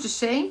 That shows the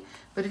same,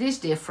 but it is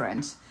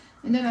different.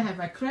 And then I have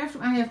my craft.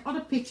 I have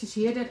other pictures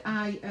here that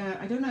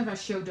I don't know if I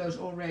showed those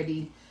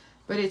already.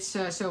 But it's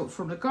so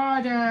from the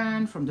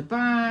garden, from the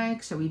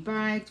bike. So we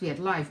biked. We had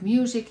live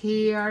music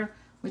here,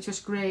 which was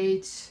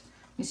great.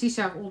 You see,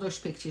 so I have all those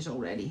pictures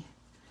already.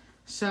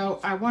 So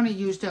I want to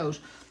use those.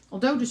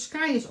 Although the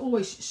sky is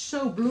always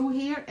so blue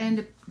here,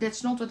 and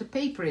that's not what the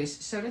paper is.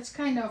 So that's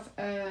kind of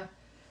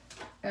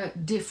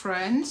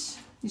different.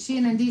 You see,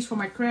 and then these for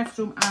my craft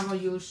room I will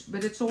use.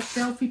 But it's all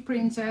selfie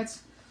printed.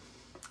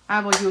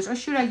 I will use, or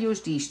should I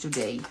use these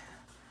today?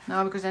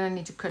 No, because then I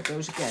need to cut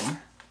those again.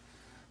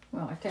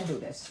 Well, I can do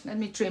this. Let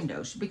me trim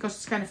those, because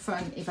it's kind of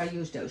fun if I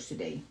use those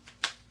today.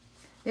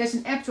 There's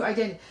an app to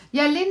identify.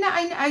 Yeah, Linda,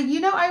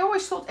 I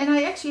always thought, and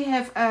I actually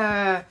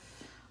have,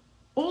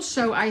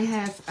 also I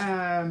have,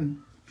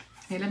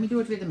 here, let me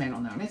do it with the metal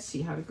now. Let's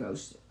see how it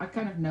goes. I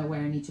kind of know where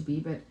I need to be,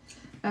 but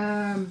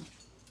I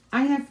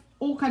have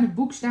all kind of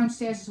books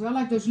downstairs as well,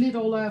 like those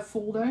little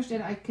folders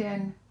that I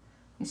can,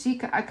 you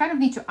see, I kind of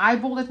need to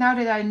eyeball it now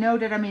that I know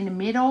that I'm in the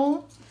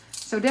middle.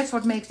 So that's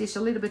what makes this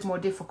a little bit more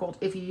difficult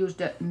if you use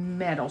the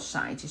metal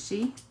side, you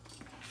see.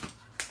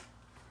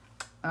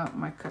 Oh,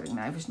 my cutting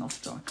knife is not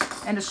strong.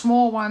 And the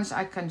small ones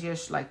I can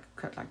just like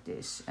cut like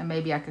this. And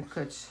maybe I can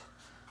cut,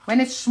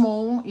 when it's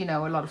small, you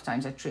know, a lot of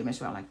times I trim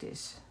as well like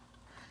this.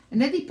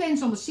 And that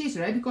depends on the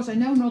scissor, because I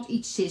know not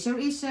each scissor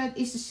is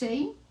the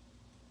same.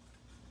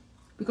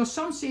 Because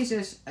some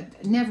scissors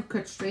never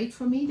cut straight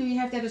for me. Do you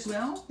have that as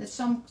well? That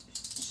some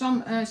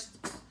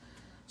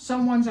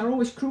ones are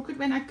always crooked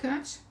when I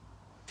cut.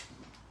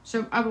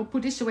 So I will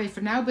put this away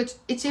for now, but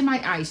it's in my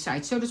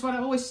eyesight. So that's what I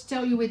always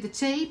tell you with the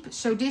tape.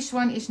 So this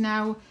one is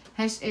now,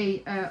 has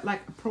a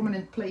like a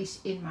prominent place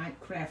in my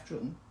craft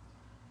room.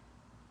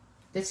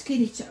 That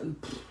skinny toe,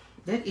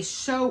 that is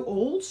so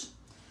old.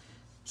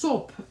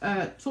 Top,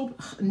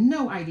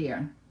 no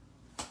idea.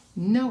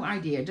 No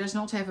idea, does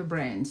not have a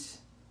brand.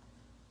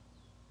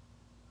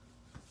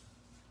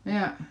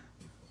 Yeah,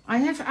 I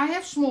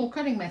have small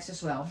cutting mats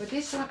as well, but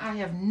this one I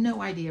have no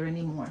idea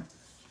anymore.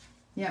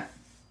 Yeah.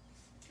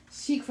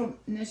 Seek from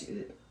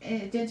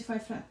identify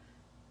flat.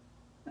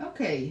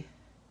 Okay.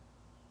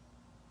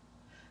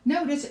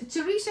 No, that's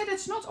Teresa.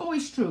 That's not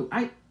always true.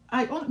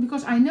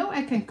 Because I know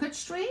I can cut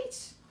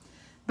straight,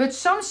 but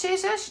some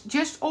scissors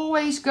just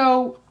always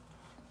go.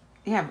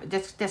 Yeah,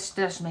 that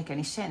doesn't make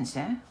any sense,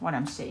 eh? What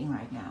I'm saying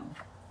right now.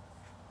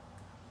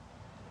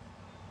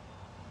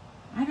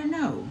 I don't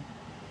know.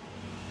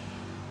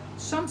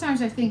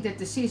 Sometimes I think that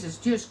the scissors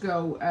just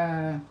go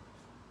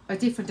a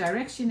different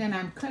direction than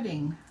I'm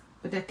cutting.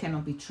 but that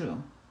cannot be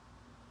true.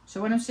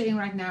 So what I'm saying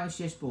right now is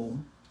just bull.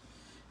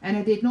 And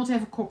I did not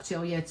have a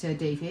cocktail yet,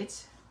 David.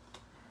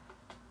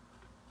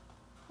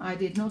 I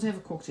did not have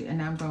a cocktail, and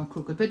now I'm going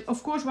crooked. But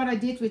of course, what I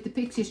did with the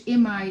pixies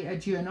in my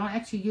journal, I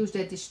actually used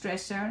that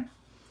distresser.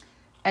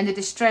 And the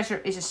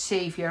distresser is a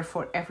savior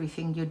for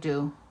everything you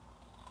do.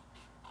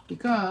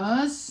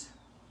 Because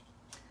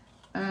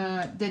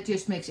that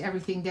just makes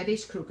everything that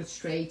is crooked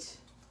straight.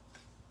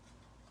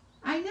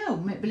 I know,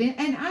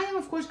 Belinda. And I am,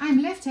 of course,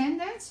 I'm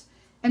left-handed.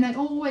 And I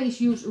always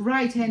use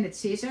right-handed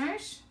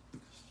scissors.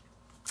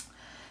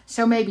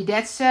 So maybe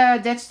that's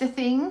the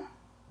thing.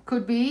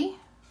 Could be.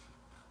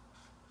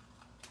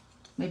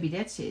 Maybe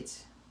that's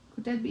it.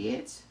 Could that be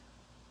it?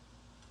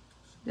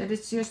 That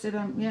it's just that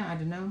I'm, yeah, I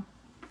don't know.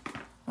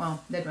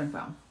 Well, that went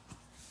well.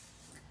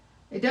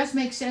 It does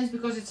make sense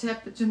because it's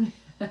happened to me.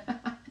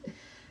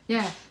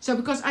 Yeah, so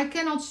because I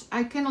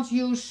cannot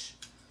use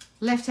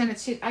left-handed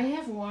scissors. I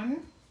have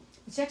one.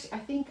 It's actually, I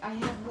think I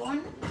have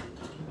one.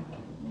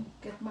 Let me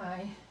get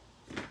my,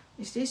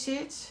 is this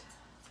it?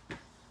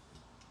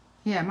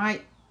 Yeah,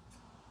 my,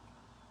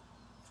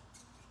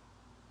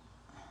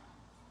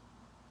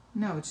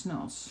 no, it's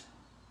not.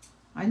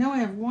 I know I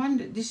have one.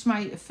 This is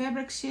my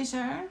fabric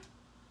scissor.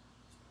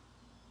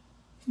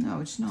 No,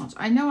 it's not.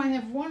 I know I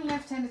have one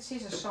left-handed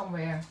scissor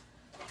somewhere,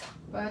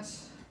 but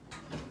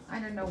I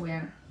don't know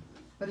where.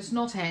 But it's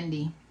not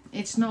handy.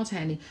 It's not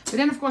handy. But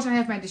then, of course, I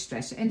have my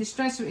distresser. And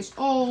distresser is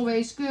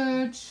always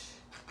good.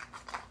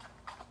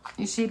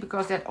 You see,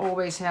 because that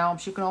always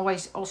helps. You can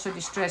always also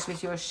distress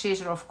with your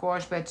scissor, of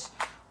course. But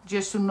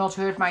just to not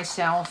hurt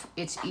myself,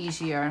 it's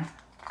easier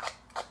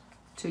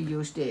to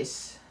use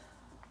this.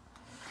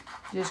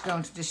 Just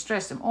going to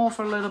distress them off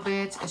a little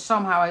bit. And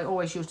somehow I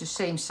always use the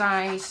same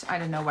size. I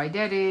don't know why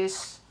that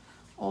is.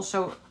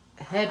 Also,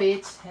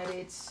 habits.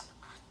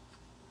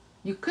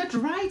 You cut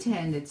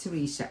right-handed,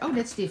 Teresa. Oh,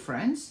 that's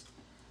different.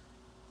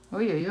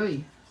 Oi, oi,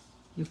 oi.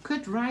 You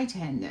cut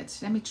right-handed.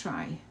 Let me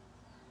try.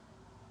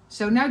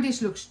 So now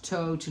this looks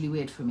totally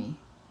weird for me.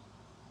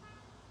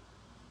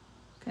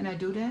 Can I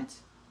do that?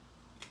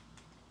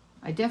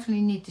 I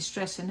definitely need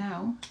distresser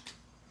now.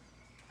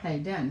 Hey,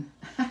 done.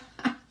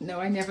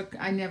 No, I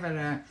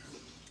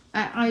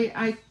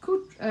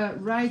could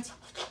write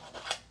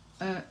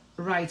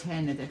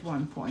right-handed at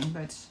one point,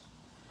 but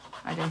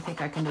I don't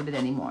think I can do that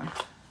anymore.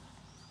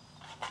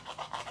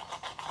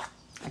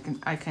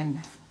 I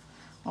can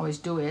always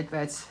do it,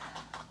 but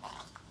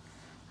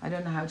I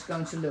don't know how it's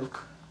going to look.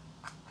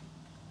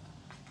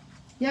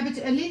 Yeah, but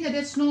Linda,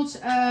 that's not.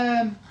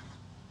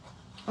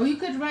 Oh, you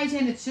could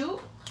right-handed too.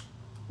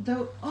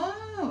 Though,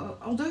 oh,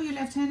 although you're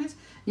left-handed,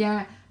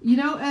 yeah. You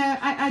know,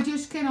 I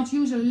just cannot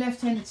use a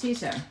left-handed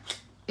scissor.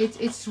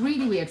 It's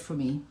really weird for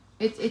me.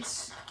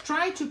 It's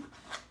try to,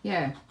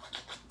 yeah.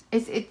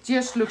 It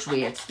just looks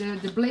weird.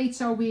 The blades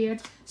are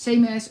weird.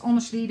 Same as,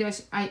 honestly,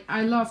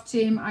 I love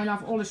Tim. I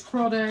love all his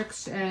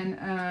products. And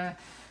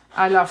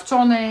I love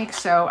tonic.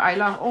 So I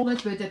love all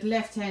that. But that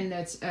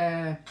left-handed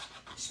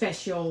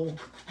special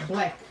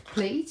black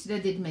plate,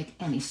 that didn't make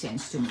any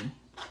sense to me.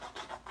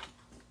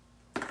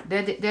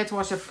 That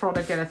was a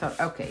product that I thought,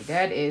 okay,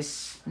 that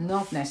is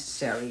not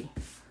necessary.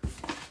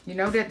 You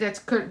know,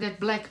 that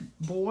black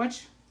board.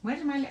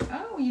 Where's my,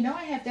 oh, you know,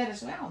 I have that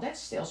as well. That's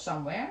still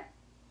somewhere.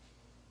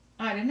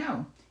 I don't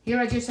know. Here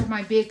I just have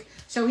my big,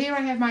 so here I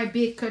have my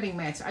big cutting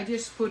mat. I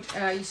just put,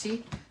 you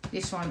see,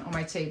 this one on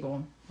my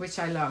table, which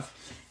I love.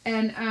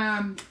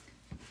 And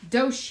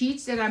those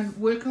sheets that I'm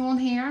working on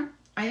here,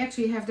 I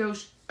actually have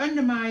those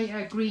under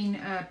my green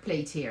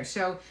plate here.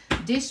 So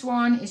this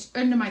one is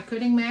under my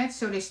cutting mat,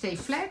 so they stay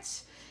flat.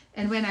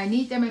 And when I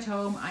need them at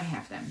home, I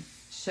have them.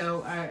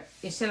 So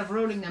instead of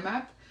rolling them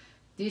up,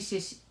 this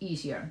is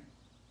easier.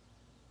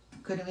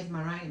 Cutting with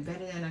my right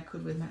better than I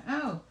could with my,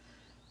 oh.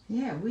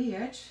 Yeah,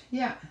 weird.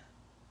 Yeah.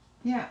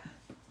 Yeah.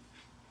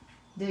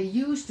 They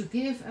used to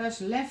give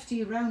us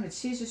lefty rounded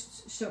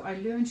scissors, so I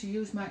learned to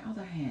use my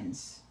other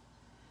hands.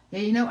 Yeah,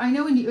 you know, I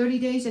know in the early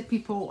days that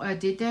people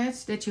did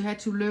that you had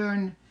to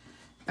learn.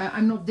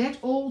 I'm not that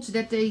old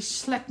that they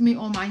slapped me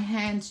on my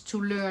hand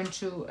to learn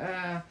to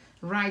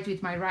write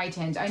with my right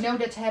hand. I know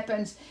that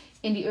happened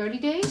in the early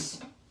days,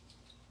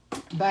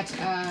 but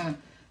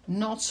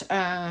not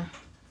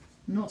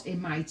in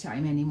my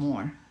time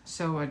anymore.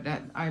 So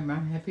that I'm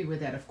happy with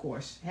that, of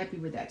course. Happy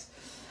with that.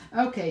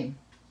 Okay.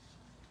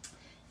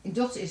 Mijn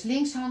dochter is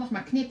linkshandig,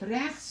 maar knip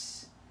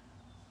rechts.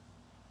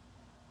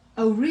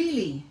 Oh,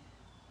 really?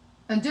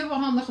 Een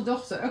dubbelhandige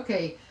dochter.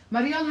 Okay.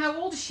 Marianne, how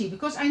old is she?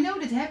 Because I know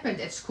that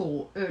happened at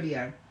school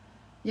earlier.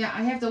 Yeah,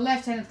 I have the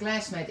left-handed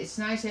glass mat. It's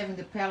nice having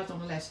the palette on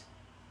the left.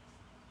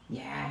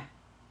 Yeah.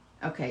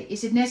 Okay.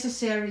 Is it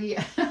necessary?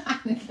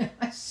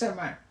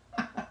 Summer.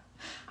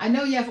 I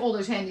know you have all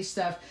those handy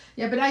stuff.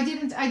 Yeah, but I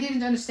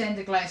didn't understand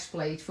the glass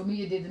plate. For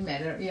me, it didn't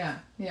matter. Yeah,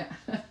 yeah.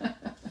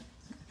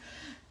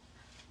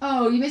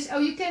 Oh, you missed. Oh,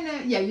 you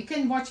can. Yeah, you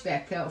can watch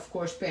back, of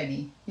course,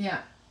 Penny. Yeah.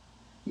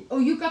 Oh,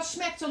 you got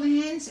smacked on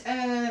the hands.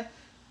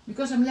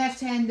 because I'm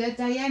left-handed.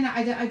 Diana,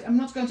 I'm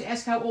not going to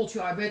ask how old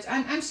you are, but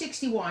I'm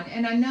 61,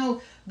 and I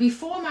know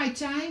before my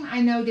time,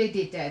 I know they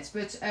did that,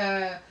 but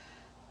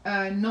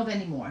not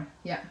anymore.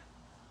 Yeah.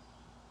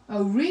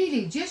 Oh,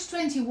 really? Just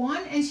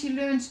 21, and she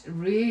learns,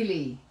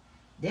 really?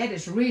 That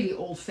is really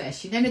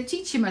old-fashioned. And the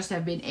teacher must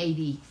have been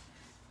 80,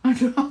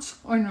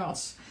 or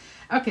not.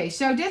 Okay,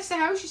 so that's the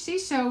house, you see.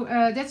 So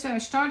that's what I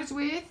started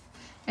with.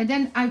 And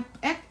then I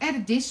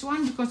added this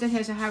one because that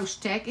has a house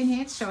tag in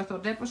it. So I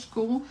thought that was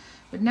cool.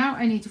 But now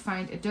I need to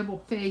find a double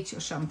page or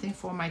something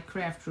for my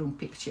craft room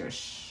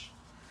pictures.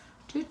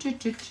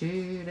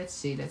 Let's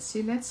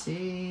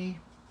see.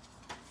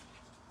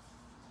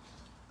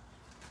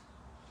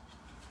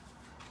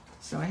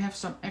 So I have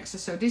some extra.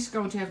 So this is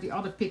going to have the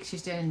other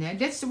pictures there and there.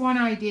 That's the one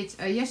I did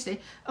yesterday.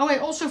 Oh, I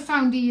also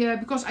found the,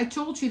 because I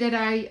told you that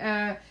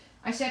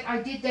I said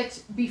I did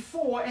that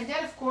before. And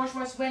that, of course,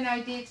 was when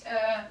I did,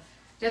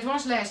 that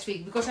was last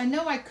week. Because I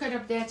know I cut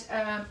up that,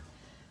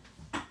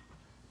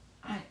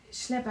 I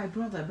slapped my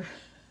brother.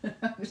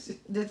 That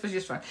was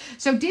just fun.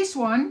 So this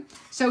one,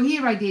 so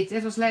here I did,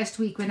 that was last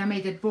week when I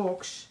made that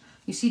box.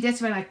 You see,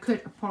 that's when I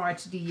cut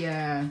apart the,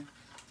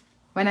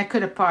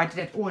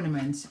 that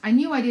ornament. I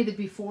knew I did it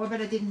before,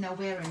 but I didn't know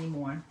where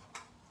anymore.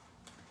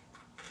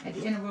 At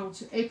the end of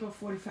World, April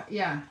 45,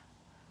 yeah.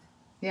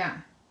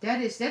 Yeah,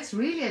 that's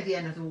really at the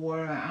end of the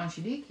war,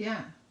 Angelique,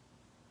 yeah.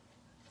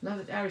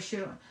 Love it, Irish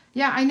shirt.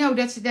 Yeah, I know,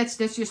 that's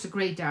just a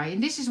great dye.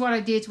 And this is what I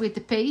did with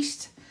the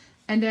paste.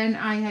 And then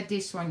I had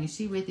this one, you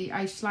see, with the,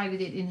 I slided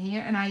it in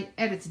here. And I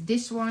added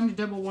this one, the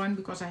double one,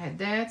 because I had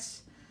that.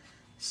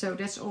 So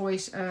that's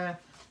always,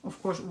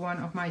 of course, one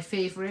of my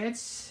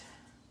favorites.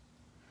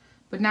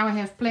 But now I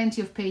have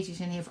plenty of pages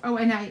in here. Oh,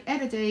 and I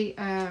added a,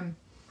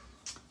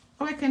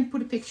 oh, I can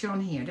put a picture on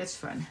here. That's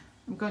fun.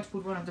 I'm going to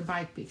put one of the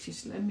bike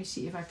pictures. Let me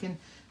see if I can,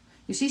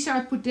 you see, so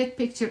I put that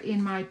picture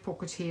in my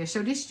pocket here.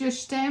 So this is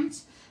just stamped.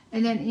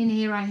 And then in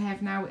here I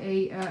have now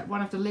a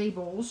one of the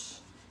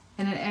labels.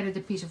 And then added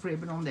a piece of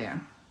ribbon on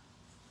there.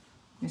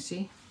 You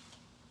see?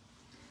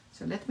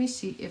 So let me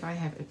see if I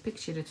have a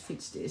picture that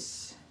fits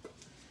this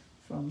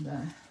from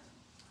the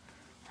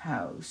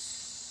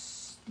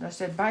house. Does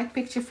that bike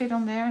picture fit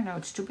on there? No,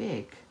 it's too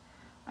big.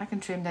 I can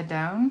trim that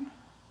down.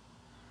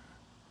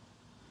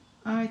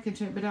 I can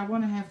trim, but I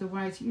want to have the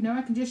white. You know,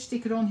 I can just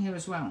stick it on here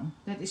as well.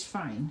 That is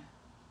fine.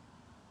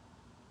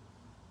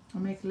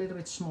 I'll make it a little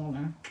bit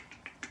smaller.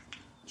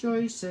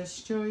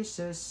 Choices,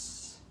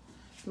 choices.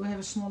 Do I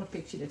have a smaller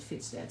picture that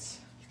fits that?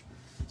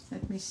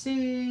 Let me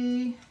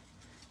see.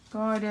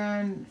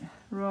 Garden,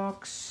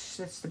 rocks,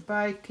 that's the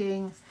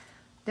biking.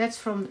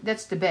 That's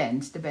the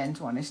band. The band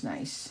one is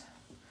nice.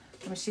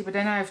 Let me see, but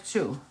then I have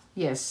two.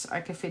 Yes,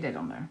 I can fit that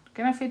on there.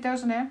 Can I fit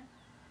those on there?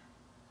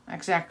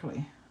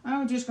 Exactly.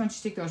 I'm just going to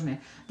stick those in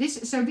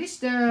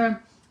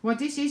there. What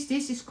this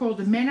is called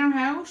the Manor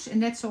House,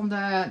 and that's on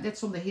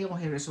the hill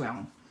here as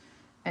well.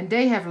 And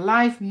they have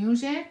live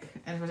music,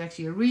 and it was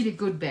actually a really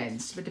good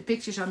band. But the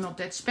pictures are not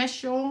that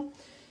special,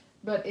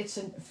 but it's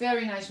a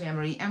very nice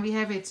memory. And we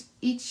have it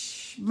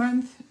each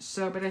month,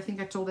 so, but I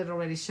think I told that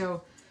already.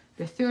 So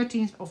the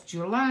 13th of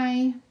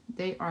July,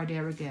 they are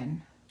there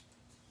again.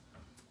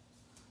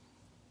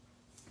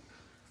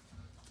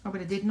 Oh,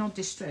 but I did not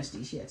distress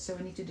these yet, so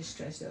I need to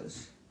distress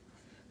those.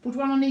 Put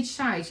one on each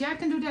side. Yeah, I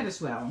can do that as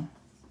well.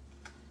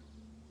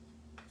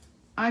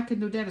 I can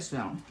do that as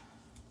well.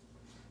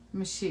 Let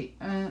me see.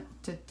 And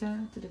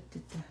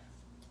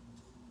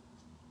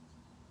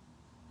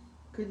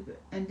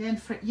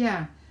then,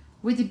 yeah,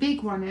 with the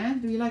big one, eh?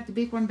 Do you like the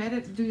big one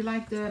better? Do you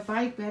like the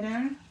bike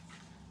better?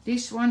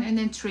 This one, and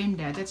then trim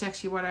that. That's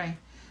actually what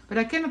but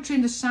I cannot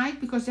trim the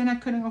side because then I'm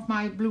cutting off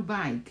my blue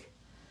bike,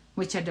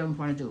 which I don't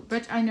want to do.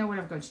 But I know what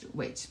I'm going to do.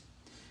 Wait.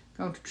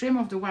 I'm going to trim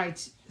off the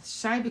white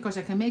side because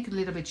I can make it a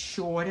little bit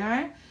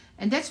shorter.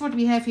 And that's what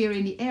we have here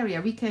in the area.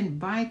 We can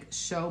bike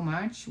so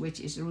much, which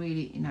is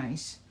really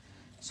nice.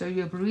 So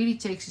Joop really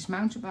takes his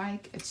mountain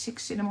bike at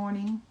 6 in the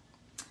morning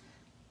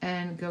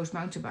and goes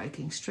mountain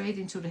biking straight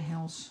into the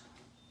hills,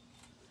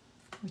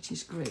 which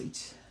is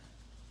great.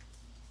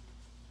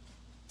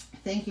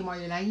 Thank you,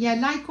 Marjolein. Yeah,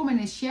 like, comment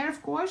and share,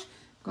 of course.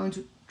 I'm going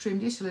to trim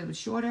this a little bit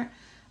shorter.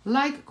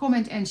 Like,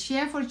 comment and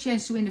share for the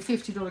chance to win the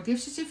 $50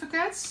 gift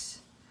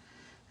certificates.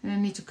 And I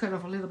need to cut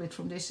off a little bit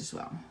from this as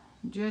well.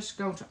 I'm just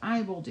going to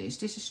eyeball this.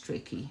 This is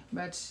tricky,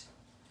 but...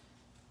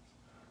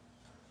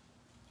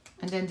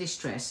 And then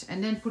distress,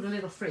 and then put a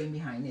little frame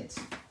behind it.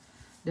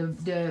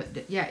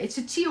 Yeah, it's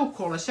a teal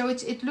color, so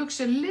it looks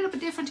a little bit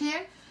different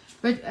here.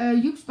 But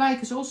Joop's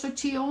bike is also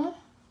teal.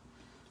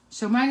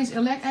 So mine is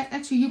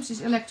actually Joop's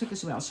is electric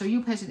as well. So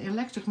Joop has an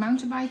electric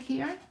mountain bike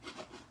here,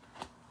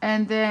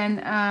 and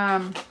then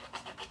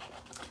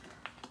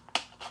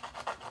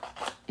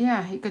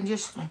yeah, he can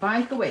just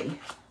bike away.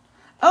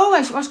 Oh,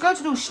 I was going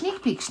to do a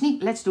sneak peek.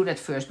 Let's do that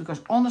first,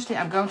 because honestly,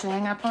 I'm going to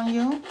hang up on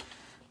you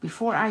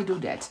before I do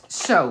that.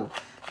 So.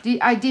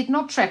 I did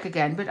not track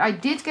again, but I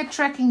did get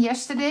tracking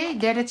yesterday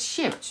that it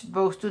shipped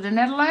both to the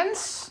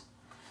Netherlands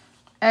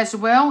as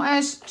well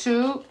as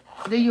to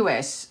the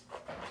US.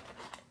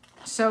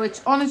 So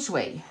it's on its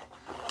way.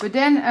 But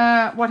then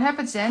what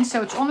happens then,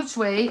 so it's on its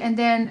way, and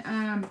then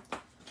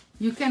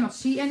you cannot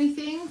see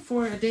anything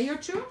for a day or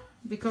two,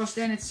 because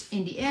then it's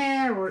in the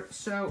air, or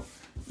so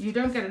you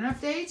don't get an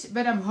update.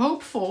 But I'm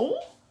hopeful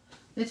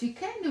that we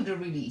can do the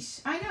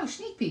release. I know,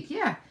 sneak peek,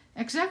 yeah,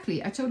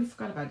 exactly. I totally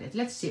forgot about that.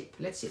 Let's zip,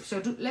 let's zip.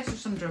 So let's do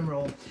some drum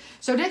roll.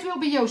 So that will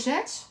be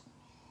Josette.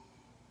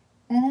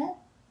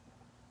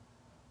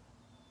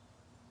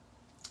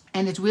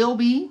 And it will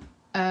be,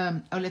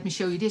 oh, let me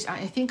show you this.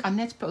 I think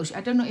Annette posted,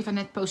 I don't know if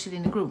Annette posted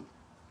in the group.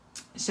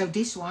 So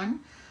this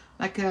one,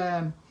 like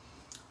a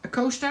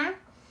coaster,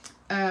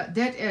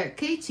 that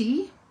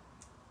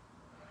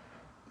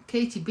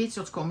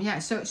KatieBits.com. Yeah,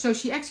 so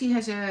she actually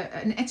has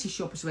an Etsy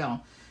shop as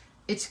well.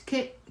 It's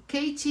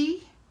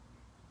Katie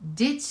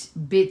Did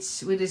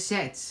Bits with a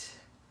Z.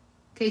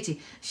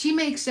 Katie. She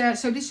makes,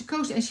 so this is a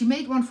coaster, and she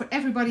made one for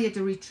everybody at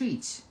the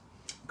retreats.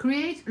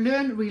 Create,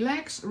 Learn,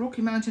 Relax,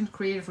 Rocky Mountain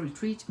Creative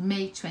Retreat,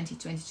 May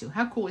 2022.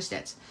 How cool is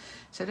that?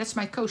 So that's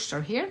my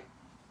coaster here.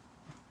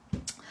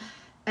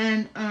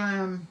 And,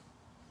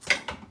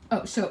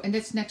 oh, so, and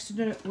that's next to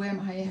the, where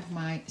I have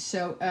my,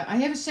 so I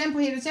have a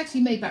sample here that's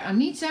actually made by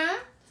Anita.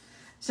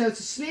 So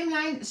it's a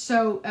slimline.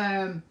 So,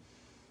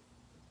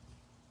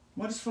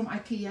 what is from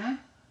IKEA?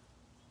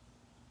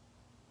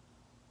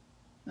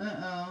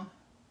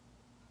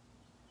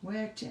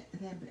 Where,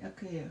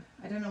 okay,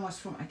 I don't know what's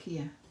from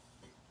IKEA.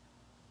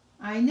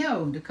 I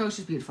know, the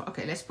coaster is beautiful.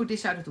 Okay, let's put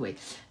this out of the way.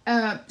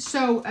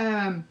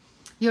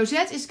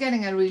 Josette is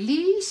getting a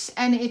release,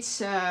 and it's,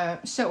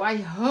 so I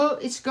hope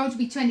it's going to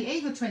be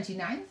 28th or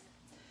 29th.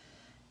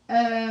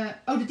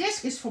 Oh, the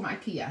desk is from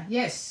IKEA.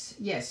 Yes,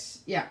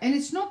 yeah. And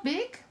it's not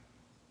big,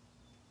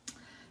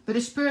 but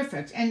it's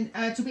perfect. And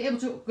to be able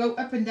to go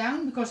up and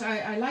down, because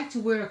I like to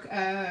work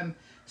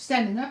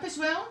standing up as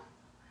well.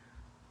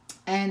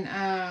 And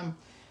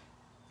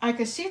I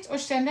can sit or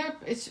stand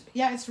up. It's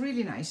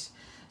really nice.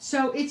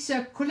 So it's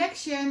a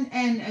collection,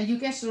 and you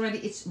guessed already,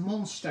 it's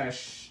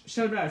monsters.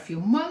 So there are a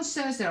few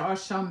monsters, there are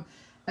some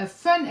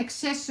fun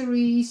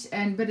accessories,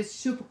 but it's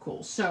super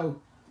cool. So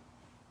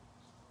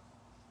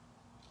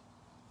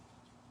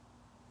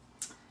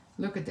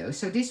look at those.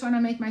 So this one I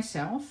made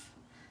myself,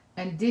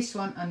 and this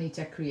one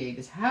Anita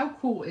created. How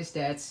cool is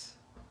that?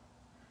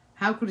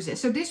 How cool is that?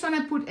 So this one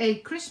I put a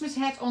Christmas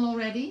hat on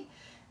already,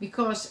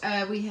 because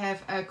we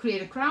have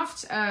Creative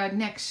Craft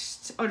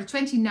next, or the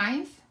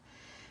 29th.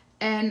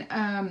 And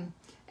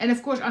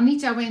of course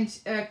Anita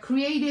went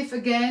creative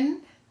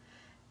again,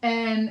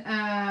 and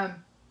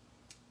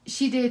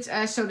she did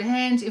so the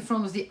hand in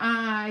front of the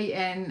eye,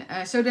 and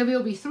so there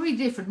will be 3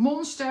 different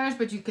monsters,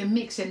 but you can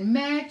mix and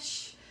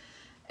match.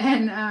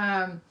 And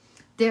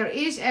there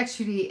is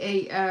actually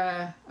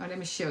a oh, let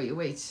me show you.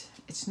 Wait,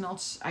 it's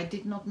not, I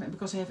did not,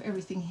 because I have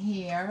everything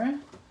here.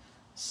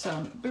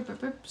 Some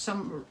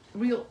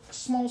real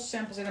small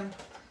samples, and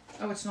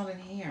oh, it's not in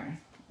here.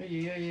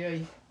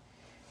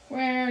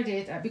 Where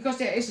did I, because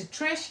there is a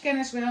trash can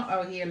as well.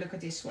 Oh, here, look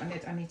at this one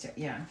that Anita,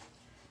 yeah,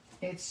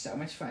 it's so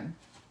much fun.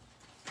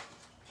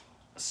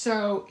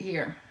 So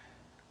here,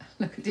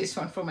 look at this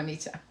one from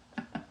Anita.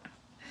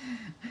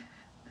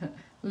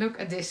 Look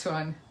at this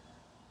one,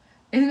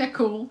 isn't that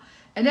cool?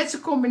 And that's a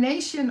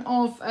combination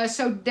of,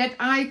 so that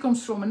eye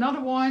comes from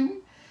another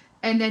one,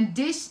 and then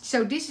this,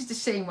 so this is the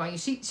same one, you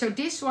see, so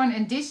this one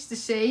and this is the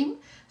same,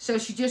 so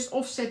she just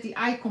offset the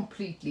eye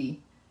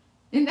completely.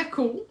 Isn't that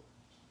cool?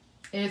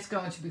 It's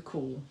going to be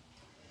cool.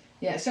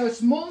 Yeah, so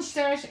it's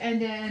monsters, and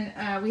then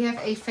we have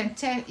a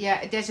fantastic,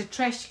 yeah, there's a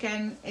trash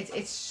can.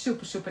 It's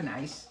super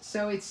nice.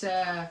 So it's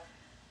or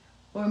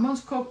a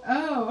monster cook.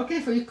 Oh, okay,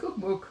 for your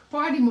cookbook.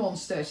 Party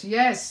monsters,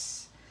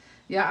 yes.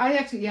 Yeah, I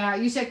actually, yeah,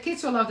 you said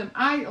kids will love them.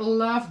 I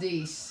love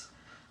these.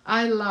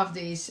 I love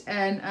these.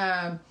 And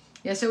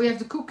yeah, so we have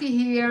the cookie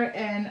here,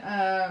 and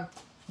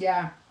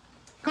yeah,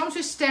 comes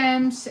with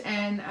stamps,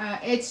 and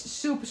it's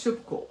super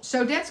cool.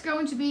 So that's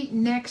going to be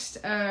next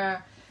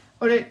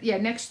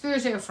next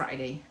Thursday or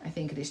Friday, I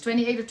think it is,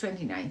 28th or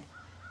 29th.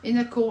 Isn't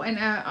that cool? And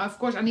of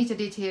course Anita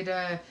did here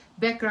the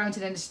background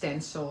and then the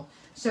stencil.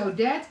 So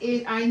that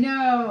is, I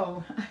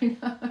know.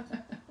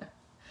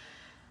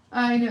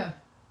 I know.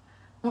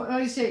 What do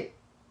you say?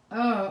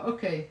 Oh,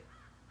 okay.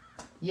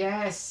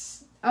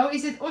 Yes. Oh,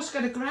 is it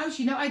Oscar the Grouch?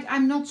 You know,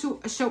 I'm not so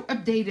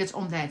updated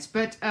on that,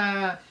 but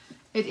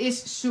it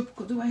is super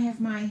cool. Do I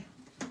have my,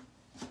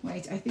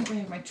 wait, I think I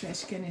have my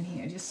trash can in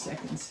here. Just a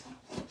second.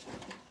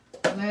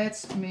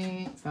 Let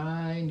me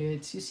find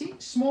it. You see,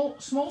 small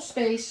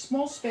space.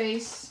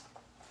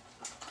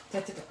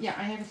 Yeah,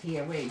 I have it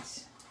here.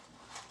 Wait,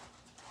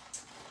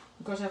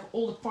 because I have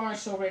all the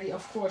parts already,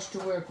 of course, to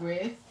work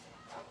with.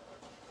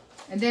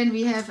 And then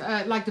we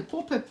have like the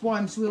pop-up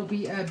ones will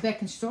be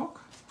back in stock,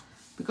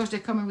 because they're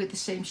coming with the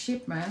same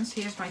shipments.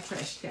 Here's my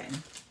trash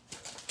can.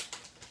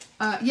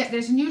 Yeah,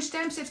 there's a new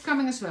stamp set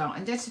coming as well,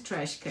 and that's a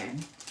trash can.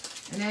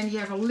 And then you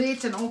have a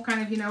lid and all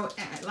kind of, you know,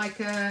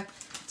 like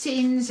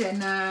tins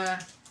and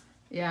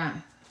yeah,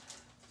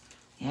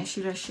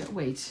 should I show,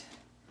 wait,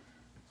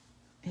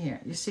 here,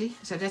 you see,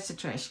 so that's a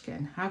trash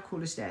can. How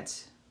cool is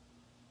that?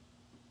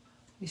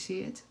 You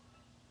see it?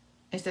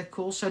 Is that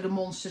cool? So the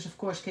monsters, of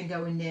course, can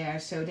go in there.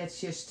 So that's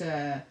just,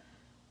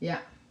 yeah,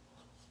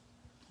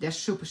 they're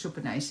super,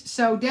 super nice.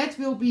 So that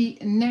will be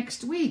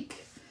next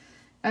week.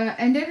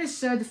 And that is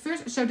the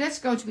first, so that's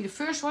going to be the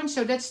first one.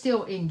 So that's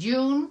still in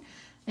June.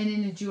 And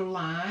in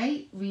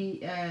July,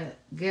 we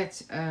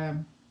get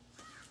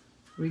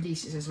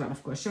releases as well,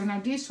 of course. So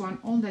now this one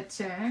on that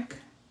tag,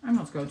 I'm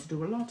not going to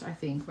do a lot, I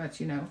think. But,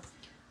 you know,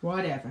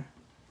 whatever.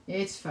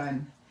 It's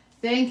fun.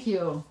 Thank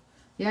you.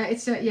 Yeah,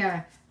 it's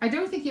yeah. I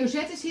don't think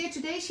Josette is here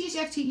today. She's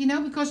actually, you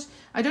know, because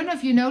I don't know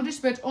if you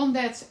noticed, but on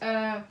that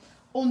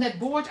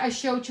board I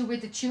showed you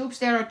with the tubes,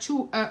 there are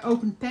 2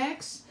 open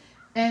packs,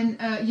 and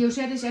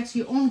Josette is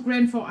actually on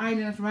Grenfell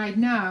Island right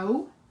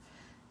now,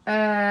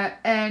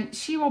 and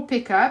she will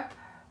pick up.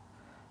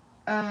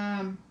 What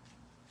am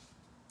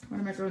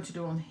I going to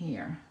do on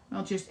here?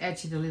 I'll just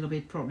edge it a little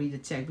bit, probably the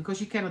tag, because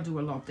you cannot do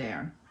a lot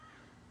there.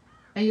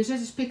 And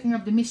Josette is picking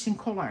up the missing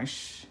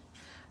collars.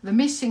 The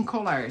missing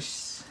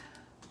collars.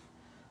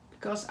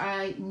 Because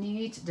I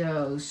need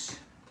those.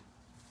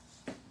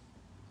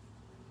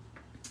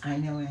 I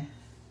know it.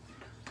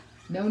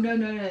 No.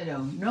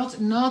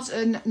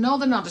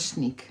 Not another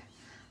sneak.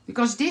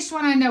 Because this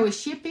one I know is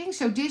shipping.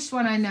 So this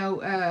one I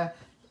know,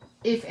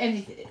 if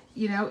anything,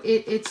 you know,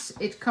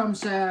 it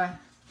comes.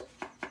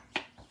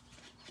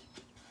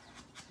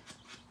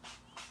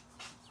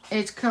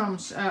 It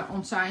comes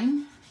on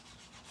time.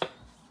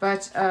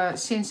 But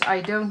since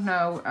I don't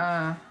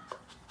know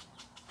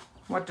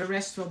what the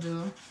rest will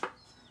do,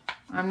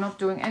 I'm not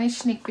doing any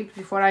sneak peek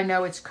before I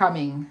know it's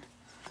coming.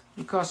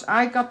 Because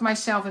I got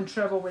myself in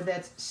trouble with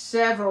that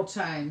several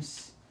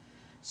times.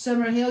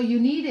 Summerhill, you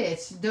need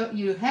it. Don't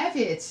you have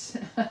it?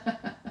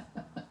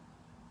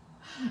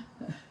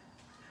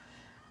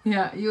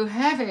 Yeah, you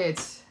have it.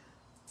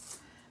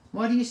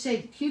 What do you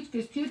say?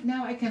 Cute.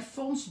 Now I can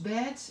fonts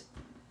bed.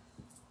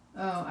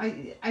 Oh,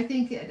 I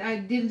think I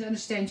didn't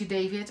understand you,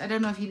 David. I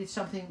don't know if you did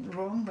something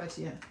wrong, but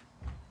yeah.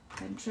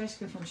 And trash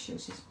can from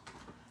shows.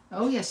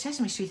 Oh yeah,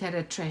 Sesame Street had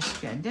a trash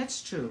can.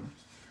 That's true.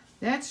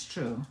 That's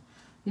true.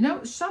 You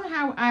know,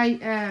 somehow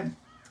I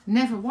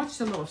never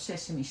watched a lot of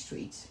Sesame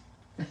Street.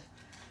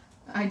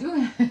 I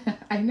do.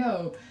 I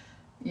know.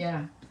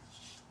 Yeah.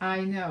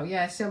 I know.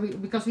 Yeah. So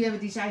because we have a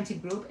design team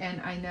group,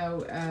 and I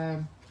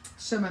know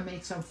Summer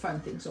made some fun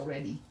things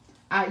already.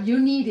 You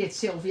need it,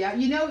 Sylvia.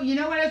 You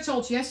know what I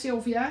told you, yes,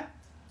 Sylvia?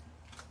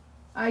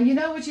 You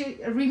know what you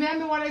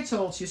remember what I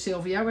told you,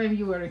 Sylvia, when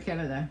you were in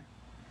Canada.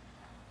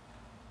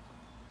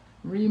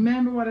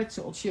 Remember what I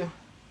told you.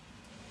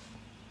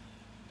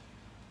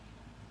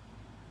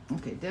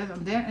 Okay, that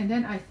on there, and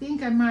then I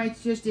think I might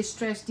just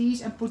distress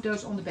these and put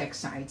those on the back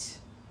side.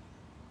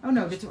 Oh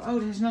no, that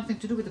has nothing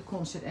to do with the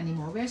concert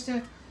anymore. Where's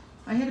the?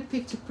 I had a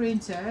picture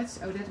printed.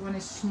 Oh, that one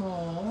is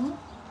small.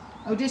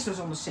 Oh, this was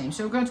on the same.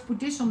 So we're going to put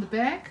this on the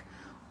back,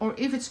 or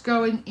if it's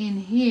going in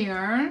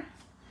here.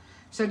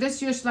 So that's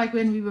just like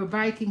when we were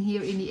biking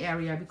here in the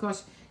area,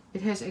 because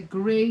it has a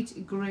great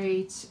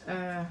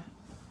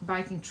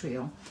biking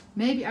trail.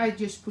 Maybe I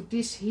just put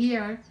this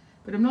here,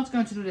 but I'm not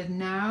going to do that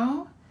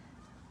now.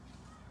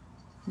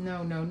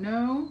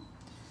 No.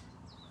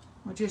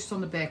 Or just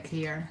on the back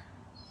here.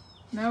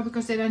 No,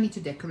 because then I need to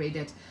decorate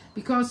that.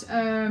 Because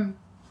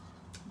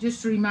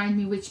just to remind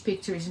me which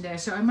picture is in there.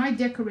 So I might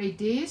decorate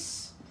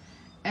this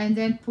and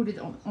then put it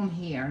on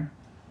here.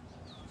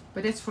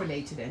 But that's for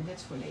later then.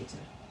 That's for later.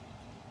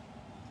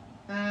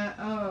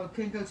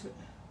 Can go to...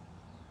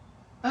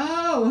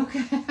 Oh,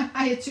 okay.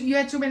 You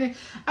had too many.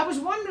 I was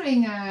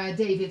wondering,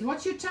 David,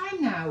 what's your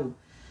time now?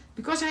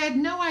 Because I had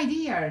no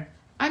idea.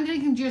 I'm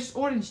drinking just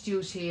orange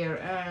juice here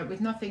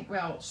with nothing,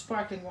 well,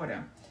 sparkling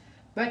water.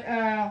 But,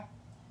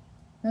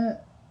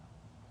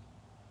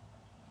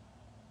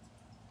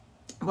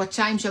 what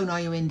time zone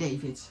are you in,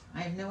 David?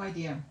 I have no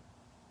idea.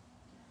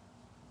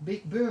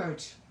 Big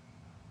Bird.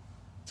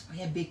 Oh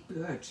yeah, Big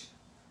Bird.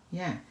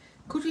 Yeah.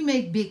 Could we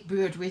make Big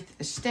Bird with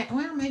a stack?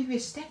 Well, maybe we're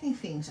stacking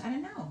things. I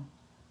don't know.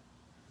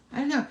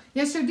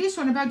 Yeah, so this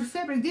one about the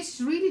fabric, this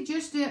is really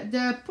just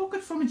the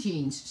pocket from a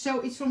jeans. So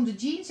it's from the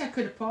jeans I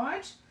cut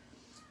apart.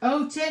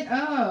 Oh, 10.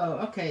 Oh,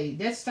 okay.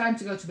 That's time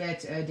to go to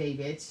bed,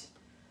 David.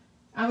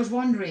 I was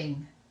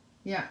wondering.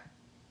 Yeah.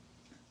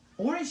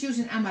 Orange juice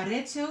and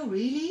amaretto,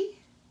 really?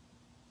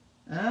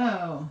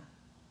 Oh.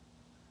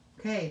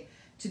 Okay.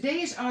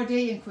 Today is our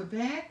day in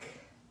Quebec.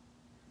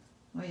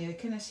 Oh yeah,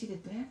 can I see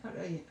that back?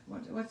 Oh, yeah.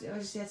 What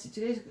is that?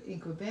 Today is in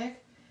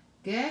Quebec.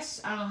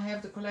 Guess I'll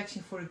have the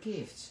collection for a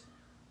gift.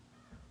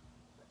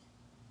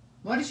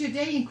 What is your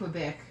day in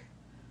Quebec?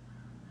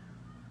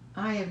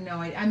 I have no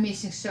idea. I'm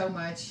missing so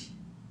much.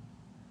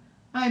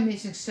 I'm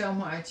missing so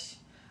much.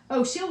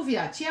 Oh,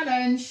 Sylvia,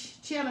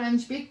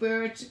 challenge, Big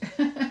Bird.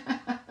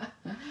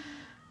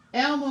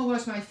 Elmo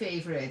was my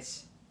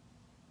favorite.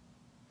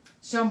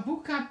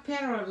 Sambuca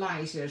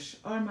paralyzers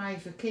are my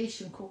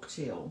vacation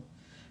cocktail.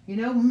 You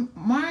know,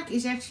 Mark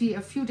is actually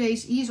a few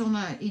days. He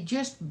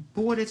just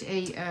boarded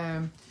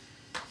a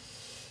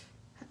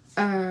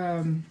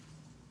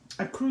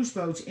cruise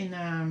boat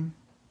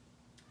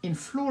in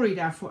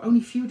Florida for only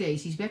a few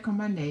days. He's back on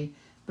Monday.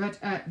 But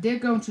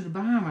they're going to the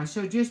Bahamas. So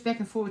just back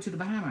and forward to the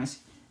Bahamas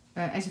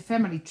as a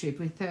family trip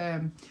with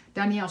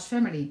Danielle's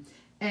family.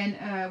 And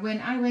when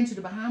I went to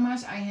the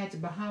Bahamas, I had the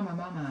Bahama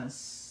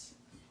Mamas,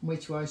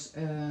 which was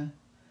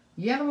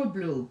yellow or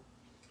blue.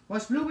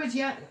 Was blue with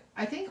yellow?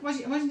 I think was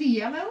it the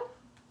yellow?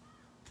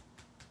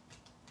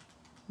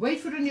 Wait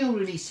for the new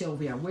release,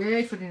 Sylvia.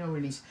 Wait for the new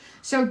release.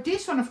 So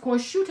this one, of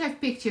course, should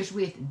have pictures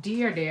with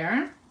deer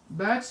there,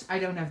 but I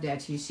don't have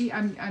that. You see,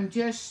 I'm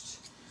just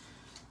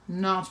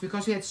not,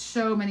 because we had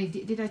so many.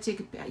 Did I take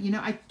a? You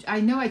know,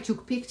 I know I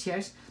took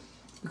pictures.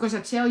 Because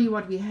I tell you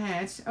what we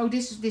had. Oh,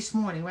 this is this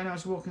morning when I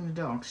was walking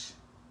the dogs.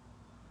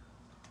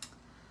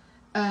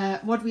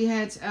 What we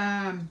had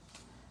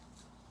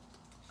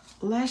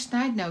last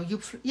night. No,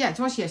 yeah, it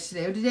was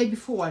yesterday or the day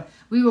before.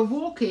 We were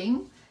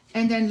walking,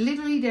 and then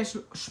literally there's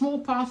small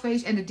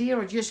pathways, and the deer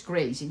are just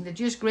grazing. They're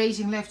just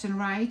grazing left and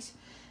right,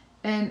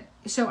 and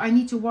so I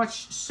need to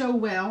watch so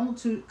well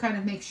to kind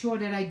of make sure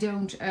that I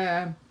don't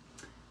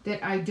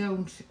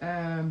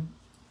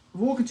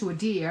walk into a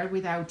deer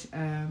without.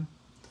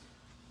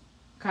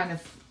 Kind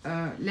of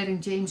letting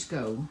James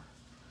go.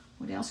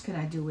 What else can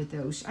I do with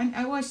those?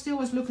 I still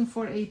was looking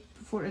for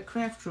a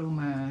craft room.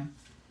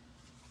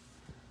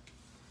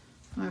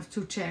 I have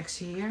 2 checks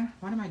here.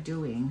 What am I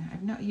doing?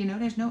 I've no, you know,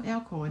 there's no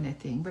alcohol in that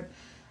thing, but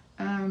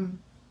I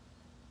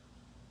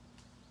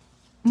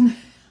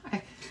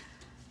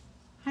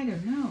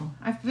don't know.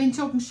 I've been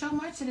talking so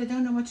much that I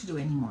don't know what to do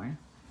anymore.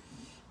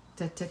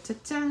 Ta ta ta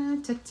ta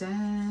ta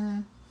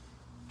ta.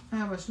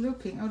 I was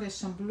looking. Oh, there's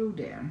some blue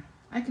there.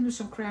 I can do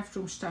some craft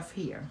room stuff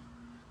here.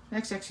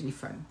 That's actually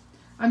fun.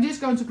 I'm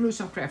just going to glue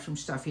some craft room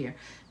stuff here.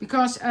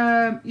 Because,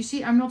 you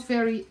see, I'm not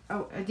very...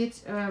 Oh, I did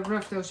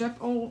rough those up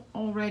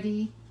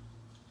already.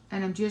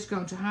 And I'm just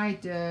going to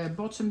hide the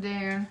bottom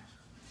there.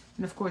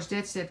 And of course,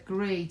 that's that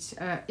great...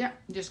 yeah,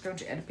 I'm just going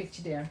to add a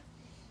picture there.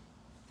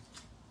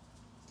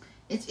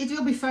 It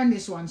will be fun,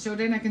 this one. So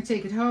then I can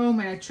take it home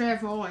and I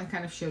travel and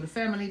kind of show the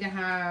family the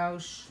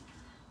house.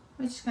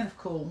 Which is kind of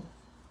cool.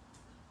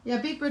 Yeah,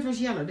 Big Bird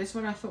was yellow. That's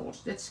what I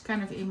thought. That's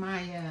kind of in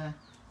my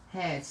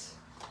head.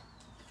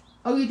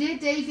 Oh, you did,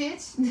 David?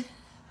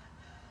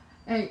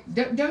 Hey,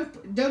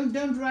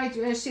 don't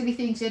write silly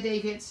things,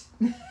 David.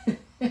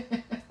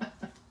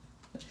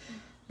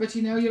 But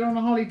you know, you're on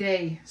a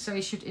holiday, so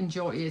you should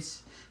enjoy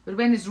it. But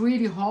when it's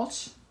really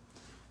hot,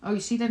 oh, you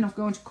see, then I'm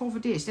going to cover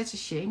this. That's a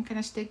shame. Can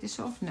I take this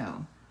off?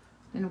 No.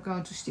 Then I'm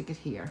going to stick it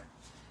here,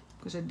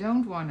 because I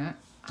don't want to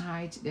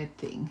hide that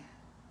thing.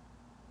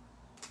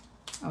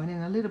 Oh, and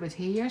then a little bit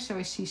here, so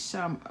I see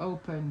some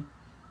open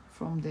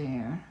from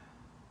there.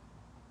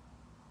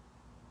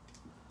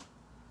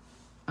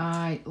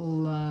 I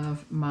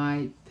love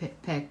my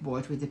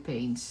pegboard with the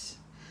paints.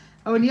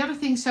 Oh, and the other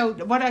thing, so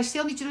what I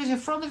still need to do is in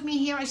front of me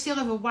here, I still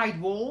have a white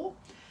wall.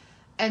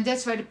 And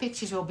that's where the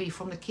pictures will be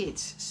from the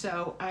kids.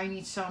 So I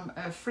need some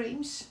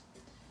frames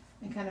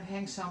and kind of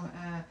hang some...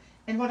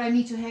 and what I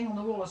need to hang on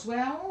the wall as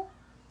well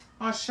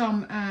are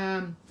some...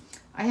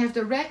 I have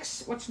the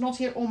racks, what's not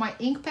here, all my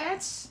ink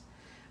pads.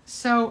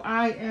 So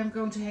I am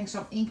going to hang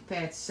some ink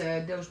pads,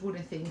 those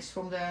wooden things,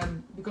 from the,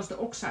 because the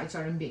oxides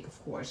are in big,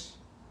 of course.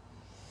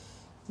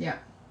 Yeah.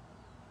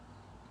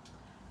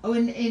 Oh,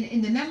 in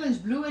the Netherlands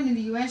blue and in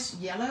the US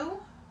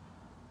yellow?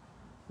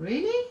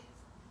 Really?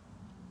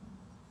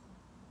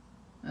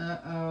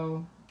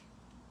 Uh-oh.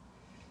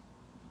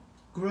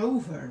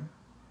 Grover.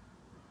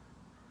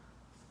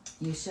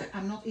 You said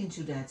I'm not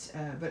into that,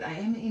 but I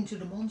am into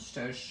the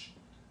monsters.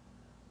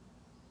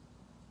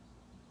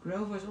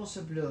 Grover is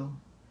also blue.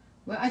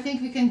 Well, I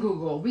think we can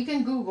Google. We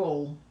can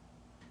Google.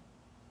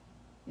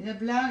 In het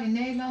blauw in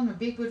Nederland, maar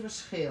Big Bird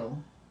was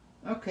geel.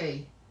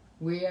 Okay,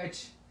 weird.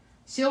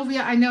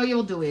 Sylvia, I know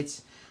you'll do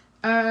it.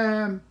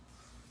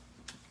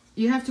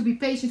 You have to be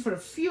patient for a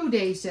few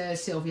days,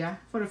 Sylvia.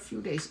 For a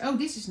few days. Oh,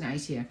 this is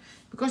nice here.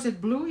 Because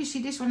that blue, you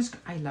see, this one is...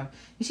 I love...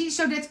 You see,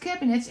 so that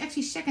cabinet is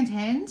actually second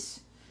hand.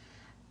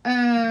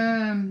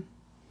 And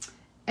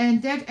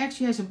that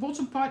actually has a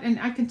bottom part, and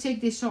I can take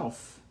this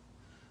off.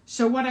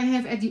 So what I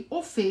have at the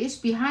office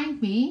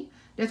behind me,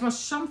 that was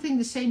something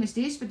the same as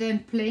this, but then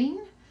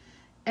plain.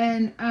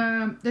 And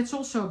that's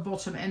also a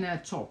bottom and a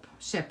top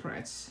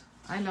separate.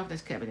 I love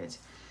that cabinet.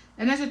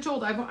 And as I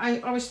told,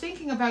 I was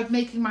thinking about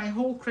making my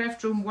whole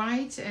craft room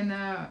white, and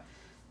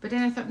but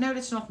then I thought, no,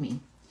 that's not me.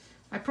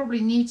 I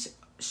probably need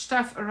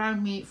stuff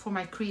around me for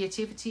my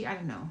creativity. I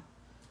don't know.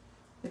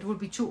 It would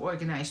be too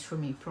organized for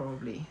me,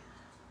 probably.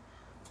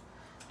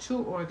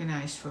 Too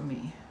organized for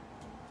me.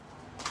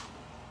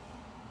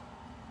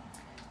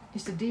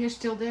 Is the deer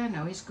still there?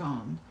 No, he's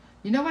gone.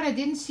 You know what I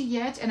didn't see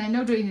yet? And I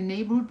know they're in the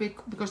neighborhood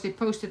because they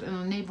posted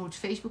on the neighborhood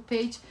Facebook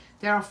page.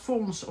 There are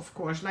fawns, of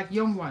course, like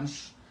young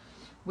ones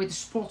with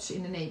spots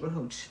in the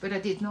neighborhood. But I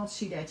did not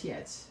see that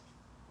yet.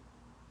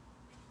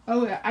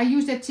 Oh, I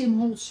use that Tim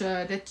Holtz,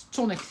 that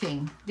tonic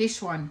thing.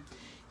 This one.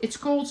 It's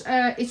called,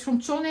 it's from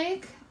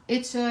Tonic.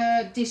 It's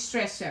a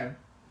distresser.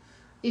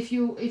 If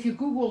you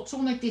Google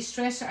Tonic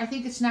distresser, I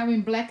think it's now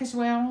in black as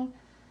well.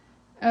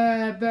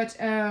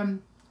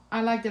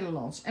 I like that a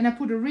lot. And I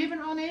put a ribbon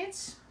on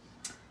it.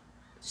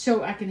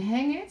 so I can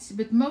hang it,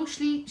 but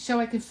mostly so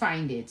I can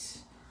find it.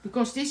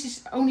 Because this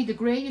is only the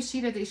grey, you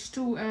see that is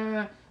too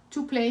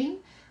plain.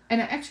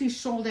 And I actually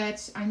saw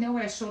that, I know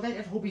I saw that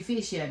at Hobby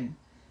Vision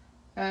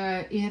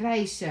in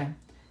Rijssen.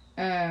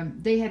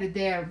 They had it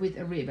there with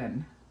a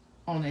ribbon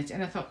on it.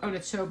 And I thought, oh,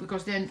 that's so,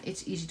 because then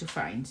it's easy to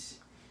find.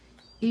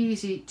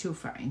 Easy to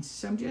find.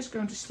 So I'm just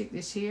going to stick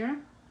this here.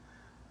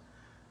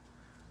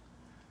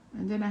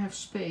 And then I have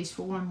space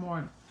for one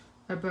more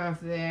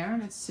above there.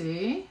 Let's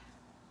see.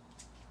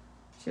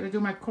 Shall I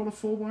do my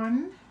colorful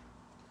one?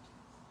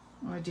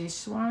 Or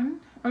this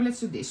one? Oh,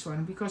 let's do this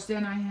one. Because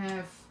then I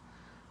have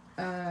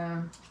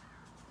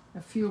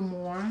a few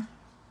more.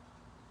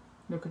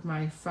 Look at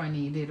my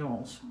funny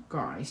little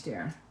guys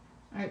there.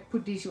 I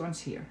put these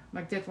ones here.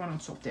 Like that one on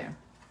top there.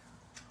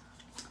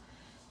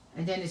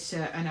 And then it's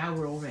an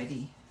hour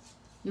already.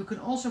 You can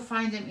also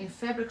find them in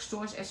fabric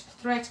stores as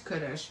thread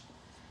cutters.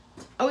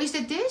 Oh, is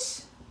that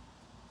this?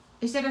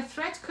 Is that a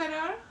thread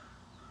cutter?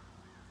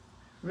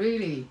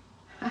 Really?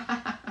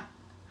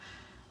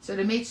 So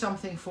they made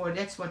something for it.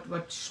 That's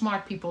what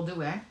smart people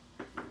do, eh?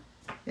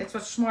 That's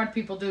what smart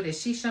people do. They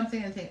see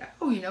something and think,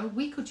 oh, you know,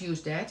 we could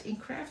use that in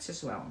crafts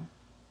as well.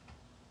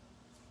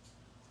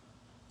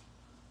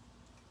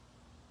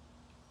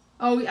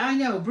 Oh, I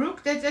know,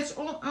 Brooke. That's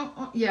all.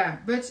 Yeah,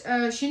 but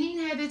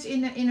Janine had it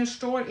in a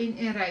store in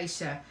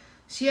Rijssen.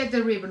 She had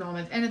the ribbon on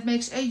it, and it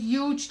makes a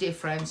huge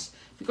difference.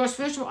 Because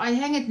first of all, I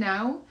hang it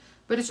now,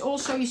 but it's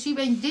also, you see,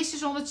 when this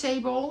is on the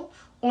table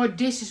or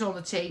this is on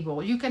the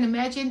table, you can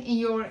imagine in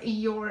your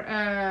you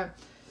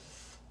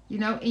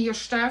know, in your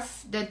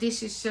stuff that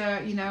this is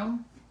you know,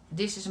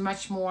 this is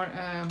much more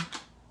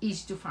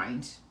easy to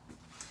find.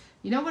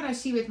 You know what I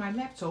see with my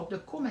laptop? The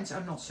comments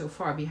are not so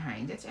far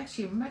behind. That's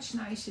actually much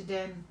nicer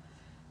than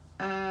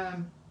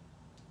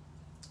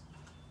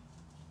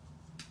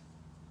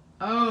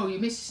oh, you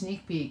missed a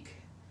sneak peek.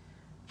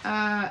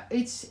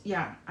 It's,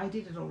 yeah, I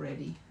did it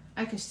already.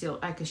 I can show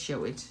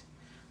it.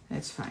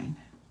 That's fine.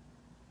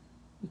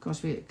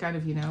 Because we kind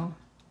of, you know,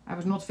 I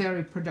was not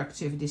very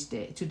productive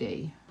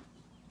today.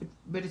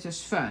 But it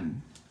was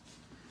fun.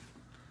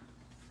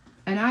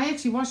 And I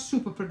actually was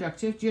super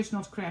productive, just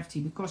not crafty,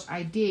 because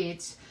I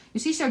did, you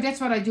see, so that's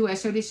what I do.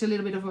 So this is a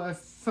little bit of a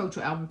photo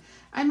album.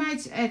 I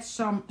might add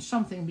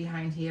something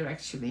behind here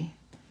actually,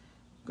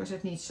 because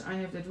it needs, I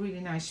have that really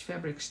nice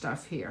fabric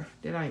stuff here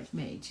that I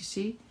made, you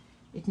see.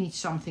 It needs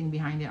something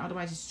behind it,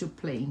 otherwise it's too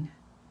plain.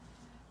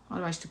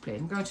 Otherwise too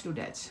plain. I'm going to do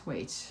that.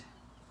 Wait.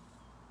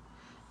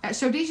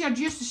 So these are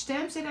just the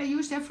stamps that I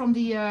used there from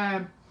the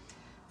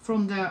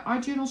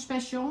Art Journal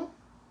special.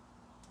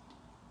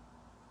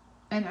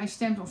 And I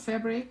stamped on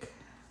fabric.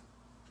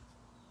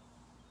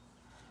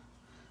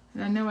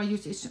 And I know I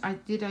used it.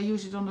 Did I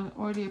use it on the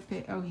earlier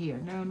page? Oh, here.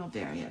 No, not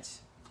there yet.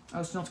 Oh,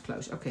 it's not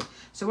close. Okay.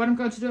 So what I'm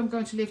going to do, I'm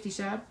going to lift these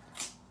up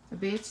a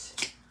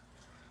bit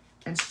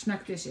and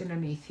snug this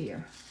underneath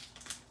here.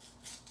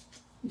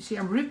 You see,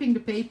 I'm ripping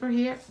the paper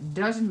here.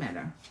 Doesn't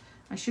matter.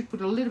 I should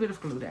put a little bit of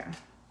glue there.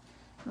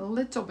 A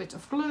little bit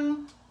of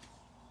glue.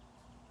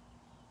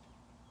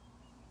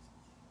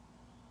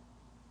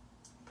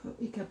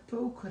 Ik heb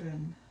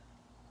pokeren.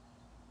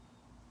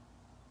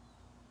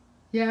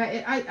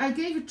 Yeah, I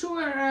gave a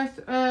tour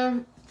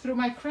through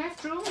my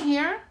craft room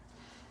here.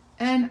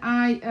 And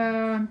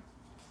I,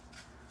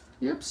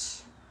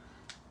 oops.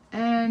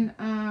 And,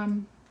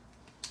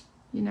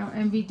 you know,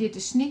 and we did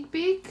a sneak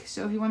peek.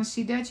 So if you want to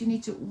see that, you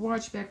need to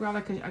watch back. Well,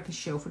 I can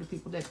show for the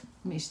people that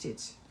missed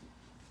it.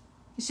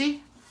 You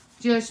see?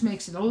 Just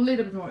makes it a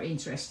little bit more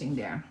interesting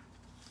there.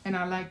 And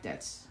I like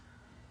that.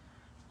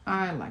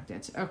 I like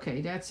that. Okay,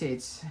 that's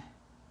it.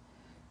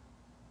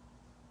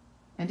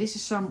 And this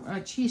is some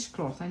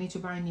cheesecloth. I need to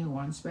buy new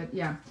ones, but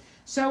yeah.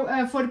 So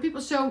for the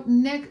people, so the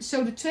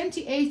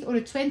 28th or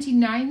the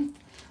 29th,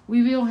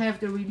 we will have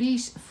the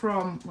release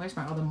from, where's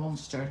my other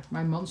monster?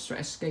 My monster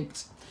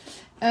escaped.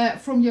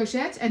 From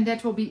Josette, and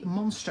that will be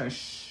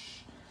Monsters.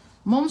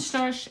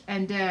 Monsters,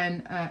 and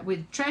then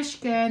with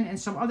trash can and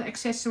some other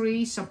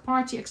accessories, some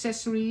party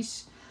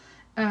accessories.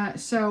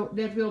 So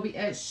that will be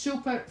a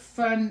super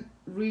fun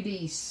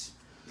release.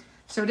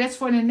 So that's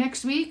for the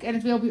next week, and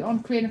it will be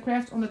on Create and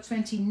Craft on the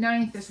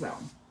 29th as well.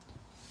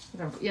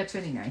 Yeah,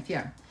 29th,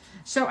 yeah.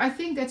 So I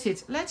think that's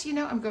it. Let's, you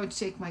know, I'm going to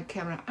take my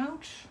camera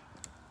out.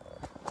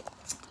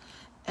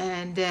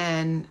 And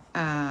then,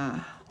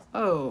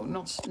 oh,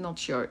 not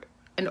sure.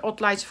 And the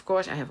odd lights, of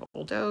course, I have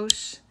all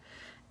those.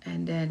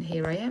 And then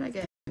here I am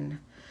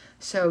again.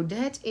 So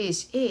that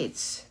is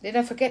it. Did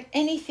I forget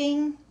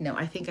anything? No,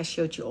 I think I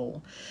showed you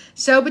all.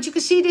 So, but you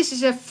can see this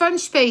is a fun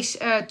space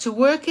to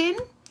work in.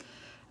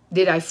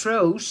 Did I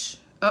froze?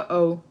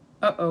 Uh-oh.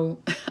 Uh-oh.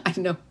 I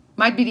don't know.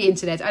 Might be the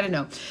internet. I don't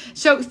know.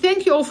 So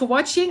thank you all for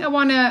watching. I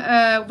want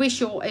to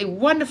wish you all a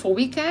wonderful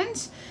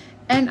weekend.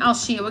 And I'll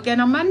see you again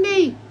on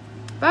Monday.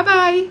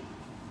 Bye-bye.